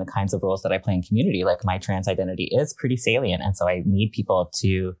do and the kinds of roles that I play in community, my trans identity is pretty salient, and so I need people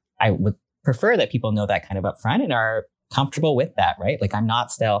to. I would prefer that people know that kind of upfront and are comfortable with that, right? I'm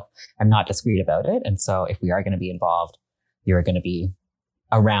not stealth, I'm not discreet about it. And so if we are going to be involved, you're going to be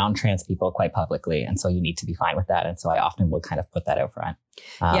around trans people quite publicly. And so you need to be fine with that. And so I often will kind of put that out front.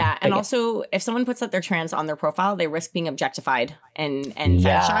 And also if someone puts that they're trans on their profile, they risk being objectified and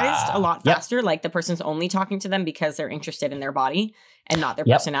fetishized a lot faster. The person's only talking to them because they're interested in their body and not their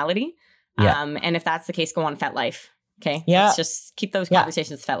personality. And if that's the case, go on FetLife. Okay. Yeah. Let's just keep those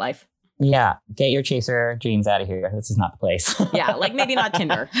conversations FetLife. Yeah. Get your chaser dreams out of here. This is not the place. Yeah. Maybe not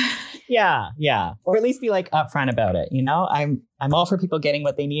Tinder. Yeah. Or at least be upfront about it. I'm all for people getting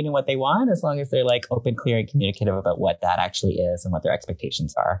what they need and what they want, as long as they're open, clear, and communicative about what that actually is and what their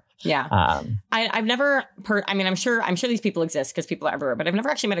expectations are. Yeah. I've never I'm sure these people exist because people are everywhere, but I've never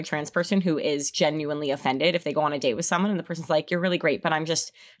actually met a trans person who is genuinely offended if they go on a date with someone and the person's you're really great, but I'm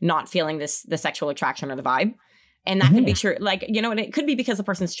just not feeling the sexual attraction or the vibe. And that could be true. And it could be because the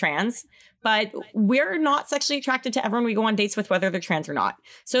person's trans, but we're not sexually attracted to everyone we go on dates with, whether they're trans or not.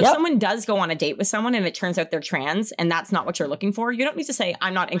 So if someone does go on a date with someone and it turns out they're trans and that's not what you're looking for, you don't need to say,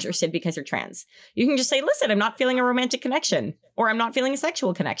 I'm not interested because you're trans. You can just say, listen, I'm not feeling a romantic connection, or I'm not feeling a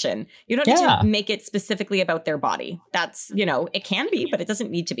sexual connection. You don't need to make it specifically about their body. That's, it can be, but it doesn't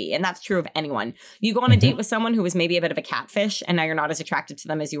need to be. And that's true of anyone. You go on a date with someone who is maybe a bit of a catfish and now you're not as attracted to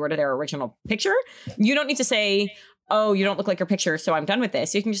them as you were to their original picture. You don't need to say, oh, you don't look like your picture, so I'm done with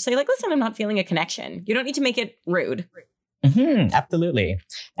this. You can just say, listen, I'm not feeling a connection. You don't need to make it rude. Mm-hmm, absolutely.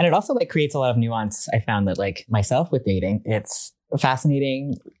 And it also creates a lot of nuance. I found that myself with dating, it's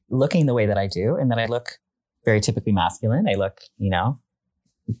fascinating looking the way that I do, and that I look very typically masculine. I look,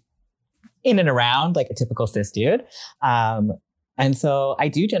 in and around a typical cis dude. And so I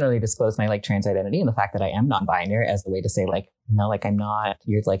do generally disclose my trans identity and the fact that I am non-binary as a way to say I'm not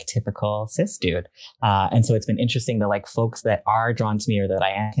your typical cis dude. And so it's been interesting that folks that are drawn to me or that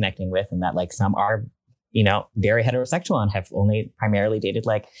I am connecting with, and that some are, very heterosexual and have only primarily dated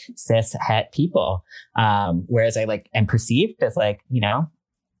cis het people. Whereas I am perceived as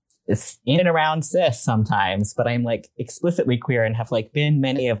it's in and around cis sometimes, but I'm explicitly queer and have been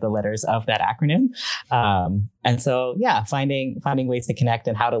many of the letters of that acronym. And so, finding ways to connect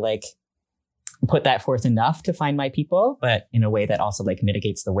and how to put that forth enough to find my people, but in a way that also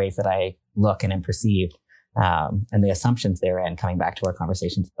mitigates the ways that I look and am perceived, and the assumptions therein, coming back to our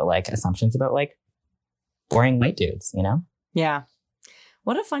conversations about assumptions about boring white dudes, Yeah.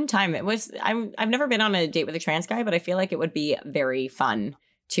 What a fun time it was. I've never been on a date with a trans guy, but I feel like it would be very fun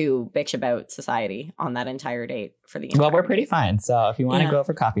to bitch about society on that entire date for the entire we're pretty fine. So if you want to go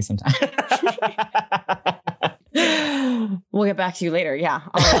for coffee sometime. We'll get back to you later. Yeah.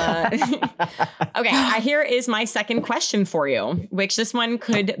 Okay. Here is my second question for you, which this one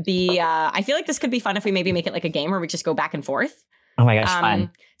could be, I feel like this could be fun if we maybe make it like a game where we just go back and forth. Oh my gosh,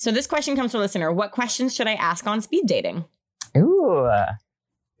 fun. So this question comes from a listener. What questions should I ask on speed dating? Ooh.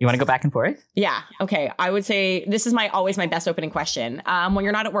 You want to go back and forth? Yeah. Okay. I would say this is always my best opening question. When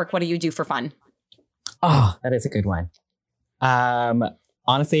you're not at work, what do you do for fun? Oh, that is a good one.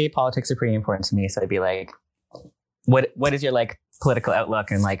 Honestly, politics are pretty important to me. So I'd be what is your political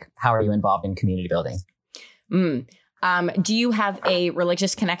outlook and like how are you involved in community building? Do you have a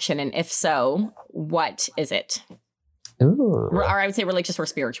religious connection? And if so, what is it? Ooh. Or I would say religious or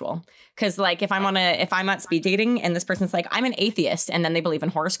spiritual. Because like if I'm at speed dating and this person's like, I'm an atheist, and then they believe in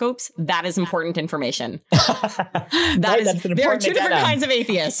horoscopes, that is important information. There are two different kinds of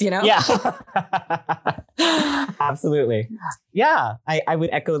atheists, you know? Yeah. Absolutely. Yeah. I would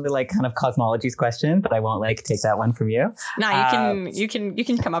echo the like kind of cosmologies question, but I won't like take that one from you. No, you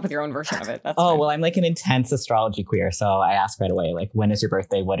can come up with your own version of it. That's fine. Well, I'm like an intense astrology queer, so I ask right away, like, when is your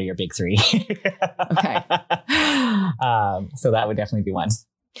birthday? What are your big three? Okay. So that would definitely be one.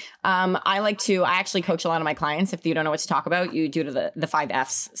 I actually coach a lot of my clients. If you don't know what to talk about, you do to the 5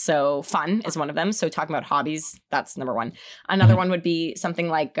 F's. So fun is one of them. So talking about hobbies, that's number one. Another one would be something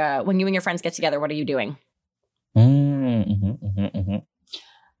like, when you and your friends get together, what are you doing?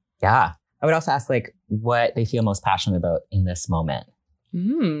 Yeah. I would also ask like what they feel most passionate about in this moment.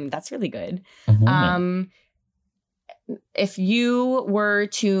 That's really good. If you were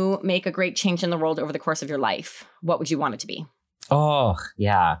to make a great change in the world over the course of your life, what would you want it to be? Oh,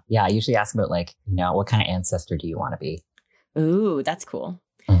 yeah. Yeah. I usually ask about like, what kind of ancestor do you want to be? Ooh, that's cool.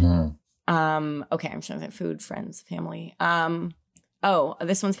 Okay. I'm trying to think food, friends, family.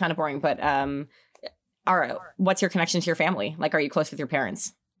 This one's kind of boring, but, all right. What's your connection to your family? Like, are you close with your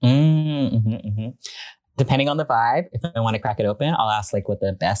parents? Depending on the vibe, if I want to crack it open, I'll ask like what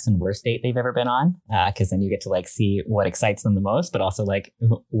the best and worst date they've ever been on. Cause then you get to like see what excites them the most, but also like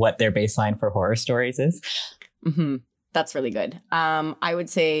what their baseline for horror stories is. That's really good. I would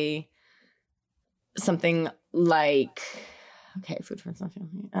say something like, okay, food, friends,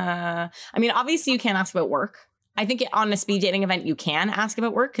 family. I mean, obviously you can't ask about work. I think on a speed dating event, you can ask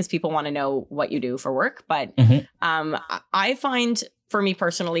about work because people want to know what you do for work. But I find for me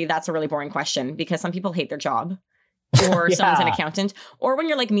personally, that's a really boring question because some people hate their job or someone's an accountant. Or when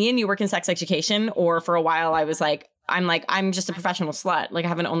you're like me and you work in sex education, or for a while I was like, I'm just a professional slut. Like I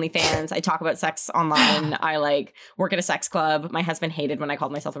have an OnlyFans. I talk about sex online. I like work at a sex club. My husband hated when I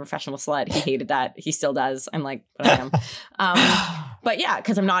called myself a professional slut. He hated that. He still does. I'm like, but I am. But yeah,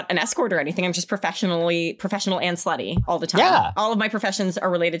 because I'm not an escort or anything. I'm just professional and slutty all the time. Yeah. All of my professions are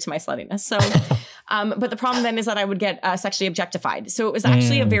related to my sluttiness. So, but the problem then is that I would get sexually objectified. So it was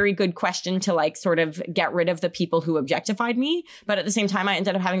actually a very good question to like sort of get rid of the people who objectified me. But at the same time, I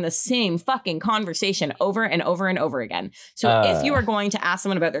ended up having the same fucking conversation over and over and over again. So if you are going to ask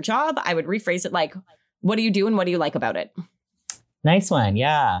someone about their job, I would rephrase it like, what do you do and what do you like about it? Nice one.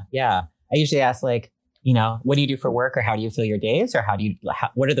 Yeah. Yeah. I usually ask like, what do you do for work, or how do you feel your days, or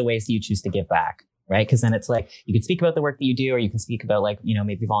what are the ways that you choose to give back? Right. Because then it's like you can speak about the work that you do, or you can speak about like,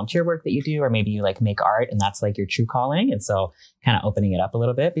 maybe volunteer work that you do, or maybe you like make art and that's like your true calling. And so kind of opening it up a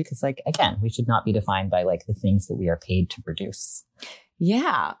little bit, because like, again, we should not be defined by like the things that we are paid to produce.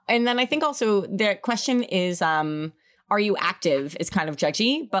 Yeah. And then I think also the question is, are you active is kind of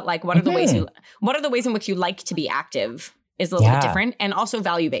judgy, but like, what are the ways in which you like to be active is a little bit different, and also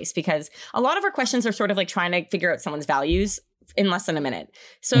value-based, because a lot of our questions are sort of like trying to figure out someone's values in less than a minute.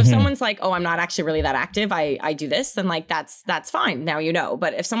 So if someone's like, oh, I'm not actually really that active, I do this, then like, that's fine. Now,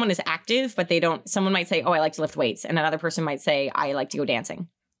 But if someone is active, but someone might say, oh, I like to lift weights. And another person might say, I like to go dancing.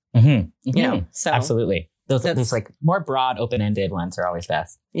 So absolutely. Those like more broad, open-ended ones are always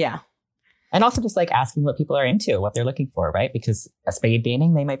best. Yeah. And also just like asking what people are into, what they're looking for, right? Because a speed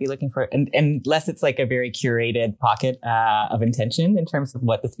dating, they might be looking for, and unless it's like a very curated pocket of intention in terms of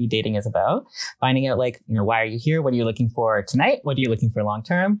what the speed dating is about, finding out like, why are you here? What are you looking for tonight? What are you looking for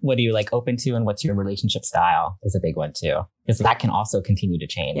long-term? What are you like open to? And what's your relationship style is a big one too. Because that can also continue to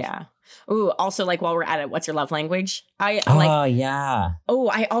change. Yeah. Ooh, also like while we're at it, what's your love language? I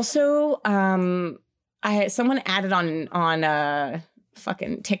also, someone added on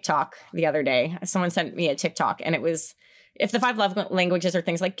fucking TikTok the other day. Someone sent me a TikTok and it was, if the 5 love languages are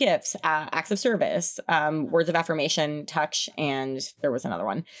things like gifts, acts of service, words of affirmation, touch, and there was another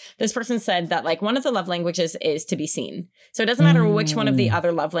one. This person said that like one of the love languages is to be seen. So it doesn't matter which one of the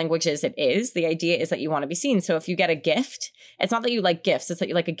other love languages it is. The idea is that you want to be seen. So if you get a gift, it's not that you like gifts. It's that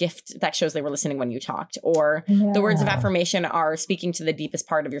you like a gift that shows they were listening when you talked. Or the words of affirmation are speaking to the deepest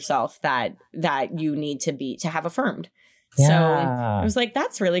part of yourself that you need to have affirmed. Yeah. So I was like,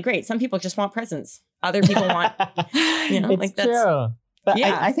 that's really great. Some people just want presents. Other people want, it's like that's true. But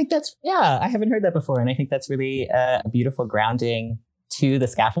I think that's, I haven't heard that before. And I think that's really a beautiful grounding to the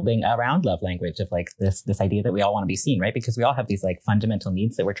scaffolding around love language of like this idea that we all want to be seen, right? Because we all have these like fundamental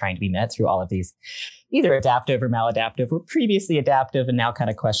needs that we're trying to be met through all of these either adaptive or maladaptive or previously adaptive and now kind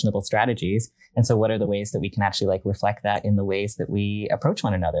of questionable strategies. And so what are the ways that we can actually like reflect that in the ways that we approach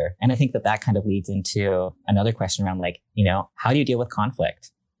one another? And I think that kind of leads into another question around like, how do you deal with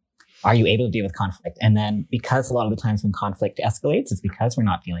conflict? Are you able to deal with conflict? And then because a lot of the times when conflict escalates, it's because we're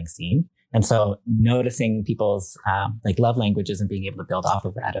not feeling seen. And so noticing people's like love languages and being able to build off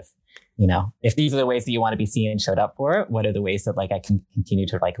of that. If these are the ways that you want to be seen and showed up for, what are the ways that like I can continue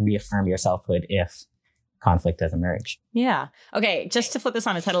to like reaffirm your selfhood if conflict does emerge? Yeah. Okay. Just to flip this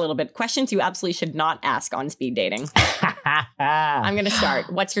on its head a little bit, questions you absolutely should not ask on speed dating. I'm going to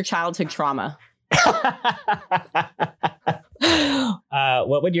start. What's your childhood trauma?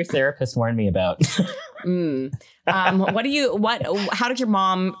 What would your therapist warn me about? How did your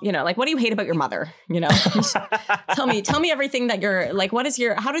mom, what do you hate about your mother? Tell me everything that you're like, how does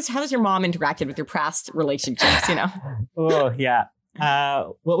your mom interacted with your past relationships, Oh yeah.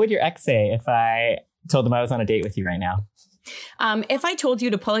 What would your ex say if I told them I was on a date with you right now? If I told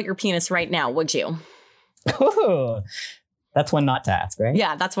you to pull out your penis right now, would you? Ooh. That's one not to ask, right?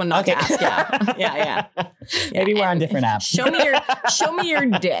 Yeah, that's one not to ask. Yeah. Maybe we're on different apps. Show me your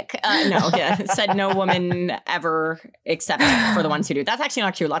dick. Said no woman ever except for the ones who do. That's actually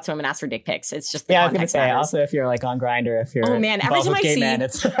not true. Lots of women ask for dick pics. It's just the I was going to say matters. Also if you're like on Grindr, if you're every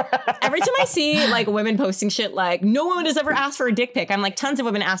time I see like women posting shit like no woman has ever asked for a dick pic. I'm like tons of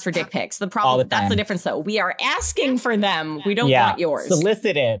women ask for dick pics. The problem that's the difference though. We are asking for them. We don't want yours.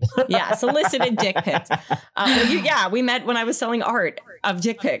 Solicited. Solicited dick pics. We met when I was selling art of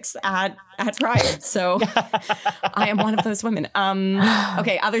dick pics at Pride. So I am one of those women.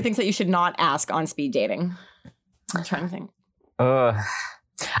 Okay. Other things that you should not ask on speed dating. I'm trying to think.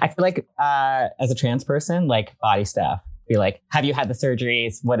 I feel like as a trans person, like body stuff, be like, have you had the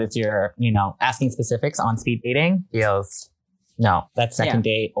surgeries? What is your, asking specifics on speed dating feels, no, that's second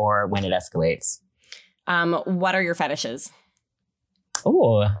date or when it escalates. What are your fetishes?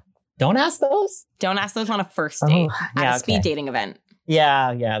 Oh, don't ask those? Don't ask those on a first date at a speed dating event.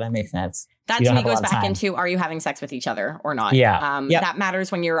 Yeah, that makes sense. That to me goes back into, are you having sex with each other or not? Yeah. That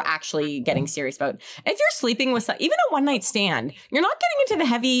matters when you're actually getting serious about. If you're sleeping with even a one night stand, you're not getting into the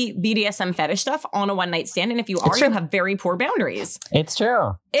heavy BDSM fetish stuff on a one night stand. And if you are, you have very poor boundaries. It's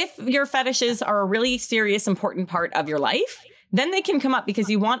true. If your fetishes are a really serious, important part of your life, then they can come up because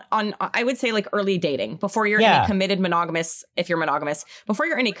you want I would say like early dating before you're in a committed monogamous, if you're monogamous, before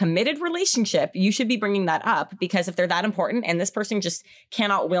you're in a committed relationship, you should be bringing that up because if they're that important and this person just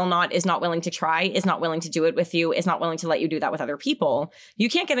is not willing to try, is not willing to do it with you, is not willing to let you do that with other people, you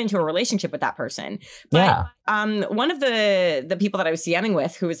can't get into a relationship with that person. But one of the people that I was DMing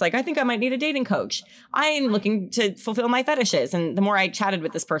with who was like, I think I might need a dating coach. I'm looking to fulfill my fetishes. And the more I chatted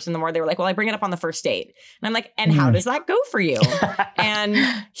with this person, the more they were like, well, I bring it up on the first date. And I'm like, and how does that go for you? And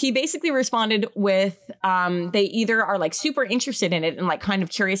he basically responded with, they either are like super interested in it and like kind of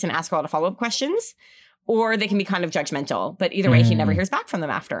curious and ask a lot of follow-up questions, or they can be kind of judgmental. But either way, he never hears back from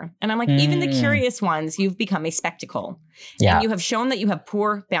them after. And I'm like, even the curious ones, you've become a spectacle. Yeah. And you have shown that you have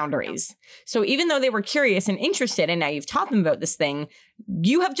poor boundaries. So even though they were curious and interested, and now you've taught them about this thing,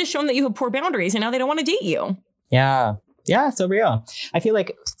 you have just shown that you have poor boundaries and now they don't want to date you. Yeah. Yeah, so real. I feel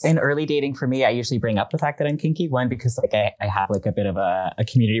like in early dating for me, I usually bring up the fact that I'm kinky. One, because like I have like a bit of a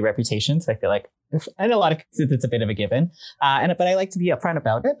community reputation. So I feel like in a lot of cases, it's a bit of a given. But I like to be upfront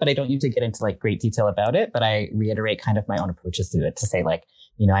about it, but I don't usually get into like great detail about it. But I reiterate kind of my own approaches to it to say like,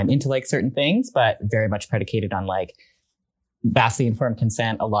 I'm into like certain things, but very much predicated on like vastly informed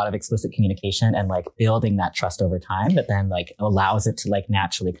consent, a lot of explicit communication, and like building that trust over time that then like allows it to like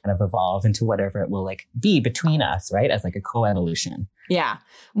naturally kind of evolve into whatever it will like be between us, right? As like a co-evolution. Yeah.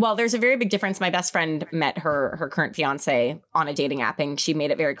 Well, there's a very big difference. My best friend met her current fiance on a dating app and she made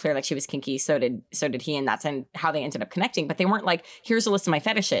it very clear like she was kinky. So did he. And that's how they ended up connecting. But they weren't like, here's a list of my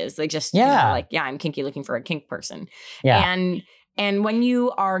fetishes. They just, I'm kinky looking for a kink person. Yeah. And when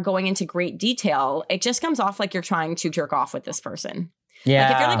you are going into great detail, it just comes off like you're trying to jerk off with this person. Yeah.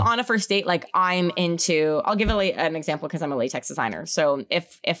 Like if you're like on a first date, like I'll give an example because I'm a latex designer. So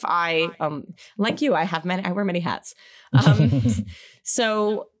if I, like you, I wear many hats.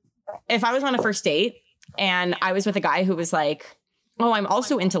 So if I was on a first date and I was with a guy who was like, oh, I'm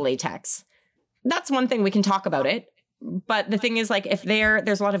also into latex, that's one thing, we can talk about it. But the thing is, like, if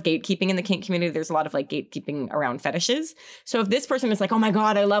there's a lot of gatekeeping in the kink community, there's a lot of like gatekeeping around fetishes. So if this person is like, oh my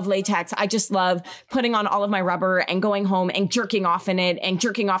God, I love latex. I just love putting on all of my rubber and going home and jerking off in it and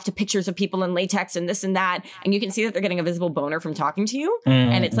jerking off to pictures of people in latex and this and that. And you can see that they're getting a visible boner from talking to you.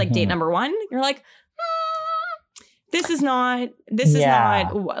 And it's like date number one. You're like, This is not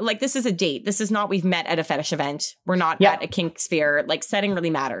like, this is a date. This is not, we've met at a fetish event. We're not at a kink sphere. Like, setting really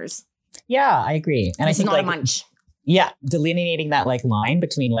matters. Yeah, I agree. And this I think is not a munch. Yeah. Delineating that like line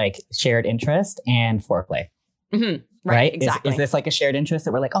between like shared interest and foreplay. Mm-hmm. Right. Exactly. Is this like a shared interest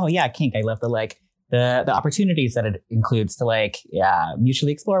that we're like, oh yeah, kink. I love the like the opportunities that it includes to like,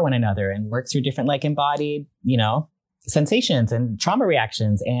 mutually explore one another and work through different like embodied, sensations and trauma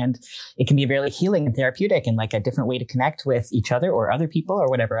reactions. And it can be really healing and therapeutic and like a different way to connect with each other or other people or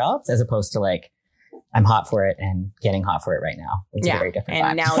whatever else, as opposed to like, I'm hot for it and getting hot for it right now. It's a very different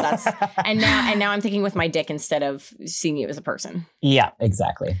and vibe. and now I'm thinking with my dick instead of seeing you as a person. Yeah,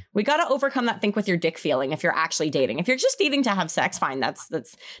 exactly. We got to overcome that think with your dick feeling if you're actually dating. If you're just dating to have sex, fine. That's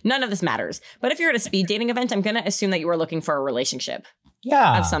none of this matters. But if you're at a speed dating event, I'm going to assume that you are looking for a relationship.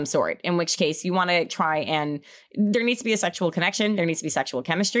 Of some sort, in which case you want to try and there needs to be a sexual connection. There needs to be sexual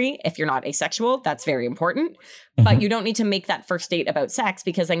chemistry. If you're not asexual, that's very important. Mm-hmm. But you don't need to make that first date about sex,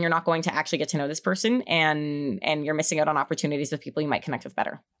 because then you're not going to actually get to know this person and you're missing out on opportunities with people you might connect with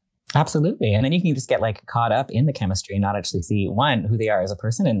better. Absolutely. And then you can just get like caught up in the chemistry and not actually see who they are as a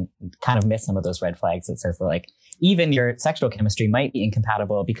person and kind of miss some of those red flags that says like even your sexual chemistry might be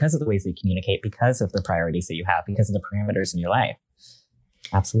incompatible because of the ways that you communicate, because of the priorities that you have, because of the parameters in your life.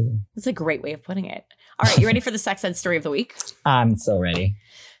 Absolutely. That's a great way of putting it. All right. You ready for the sex ed story of the week? I'm so ready.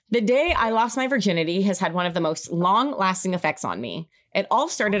 The day I lost my virginity has had one of the most long-lasting effects on me. It all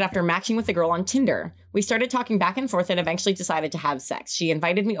started after matching with a girl on Tinder. We started talking back and forth and eventually decided to have sex. She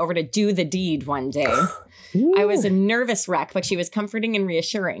invited me over to do the deed one day. I was a nervous wreck, but she was comforting and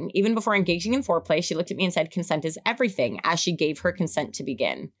reassuring. Even before engaging in foreplay, she looked at me and said, "Consent is everything," as she gave her consent to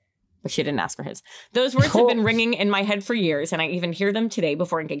begin. But she didn't ask for his. Those words have been ringing in my head for years, and I even hear them today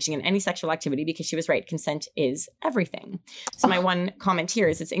before engaging in any sexual activity, because she was right. Consent is everything. So my one comment here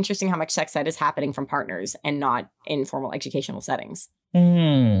is it's interesting how much sex ed is happening from partners and not in formal educational settings,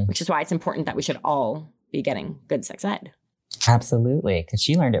 which is why it's important that we should all be getting good sex ed. Absolutely, because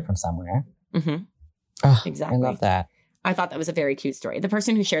she learned it from somewhere. Mm-hmm. Exactly. I love that. I thought that was a very cute story. The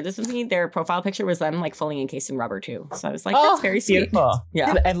person who shared this with me, their profile picture was them like fully encased in rubber too. So I was like, that's very sweet. Beautiful.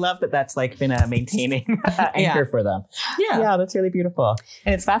 Yeah. I love that that's like been a maintaining anchor for them. Yeah, that's really beautiful.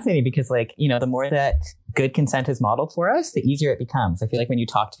 And it's fascinating because like, the more that good consent is modeled for us, the easier it becomes. I feel like when you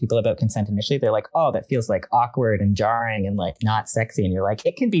talk to people about consent initially, they're like, oh, that feels like awkward and jarring and like not sexy. And you're like,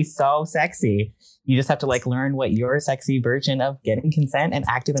 it can be so sexy. You just have to like learn what your sexy version of getting consent and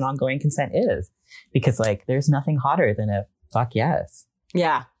active and ongoing consent is. Because like, there's nothing hotter than a fuck yes.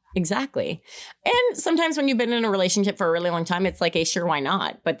 Yeah, exactly. And sometimes when you've been in a relationship for a really long time, it's like a sure, why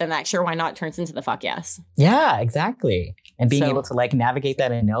not? But then that sure, why not turns into the fuck yes. Yeah, exactly. And being able to like navigate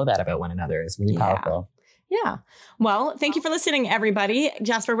that and know that about one another is really powerful. Yeah. Well, thank you for listening, everybody.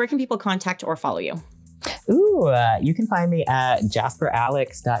 Jasper, where can people contact or follow you? You can find me at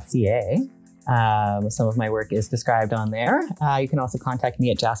jasperalex.ca. Some of my work is described on there. You can also contact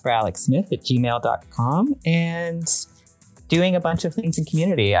me at jasperalexsmith@gmail.com, and doing a bunch of things in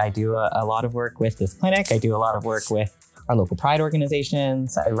community. I do a lot of work with this clinic. I do a lot of work with our local pride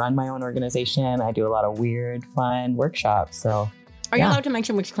organizations. I run my own organization. I do a lot of weird, fun workshops. So, are you allowed to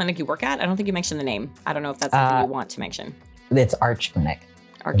mention which clinic you work at? I don't think you mentioned the name. I don't know if that's something you want to mention. It's Arch Clinic.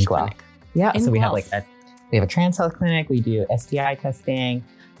 Arch Clinic. Yeah. So we have we have a trans health clinic. We do STI testing.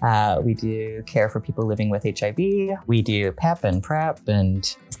 We do care for people living with HIV. We do PEP and PrEP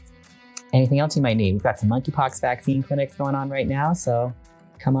and anything else you might need. We've got some monkeypox vaccine clinics going on right now, so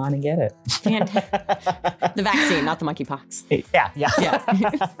come on and get it. The vaccine, not the monkeypox. Yeah.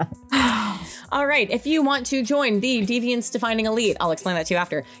 All right. If you want to join the Deviance Defining Elite, I'll explain that to you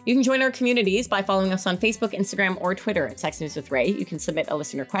after. You can join our communities by following us on Facebook, Instagram, or Twitter at Sex News with Ray. You can submit a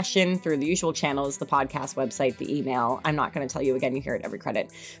listener question through the usual channels, the podcast website, the email. I'm not going to tell you again. You hear it every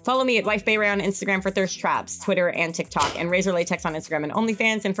credit. Follow me at Wife Bay Ray on Instagram for thirst traps, Twitter and TikTok, and Razor Latex on Instagram and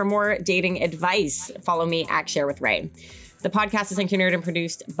OnlyFans. And for more dating advice, follow me at Share with Ray. The podcast is engineered and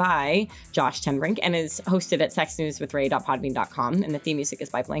produced by Josh Tembrink and is hosted at sexnewswithray.podbean.com. And the theme music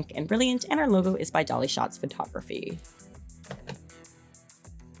is by Blank and Brilliant. And our logo is by Dolly Shots Photography.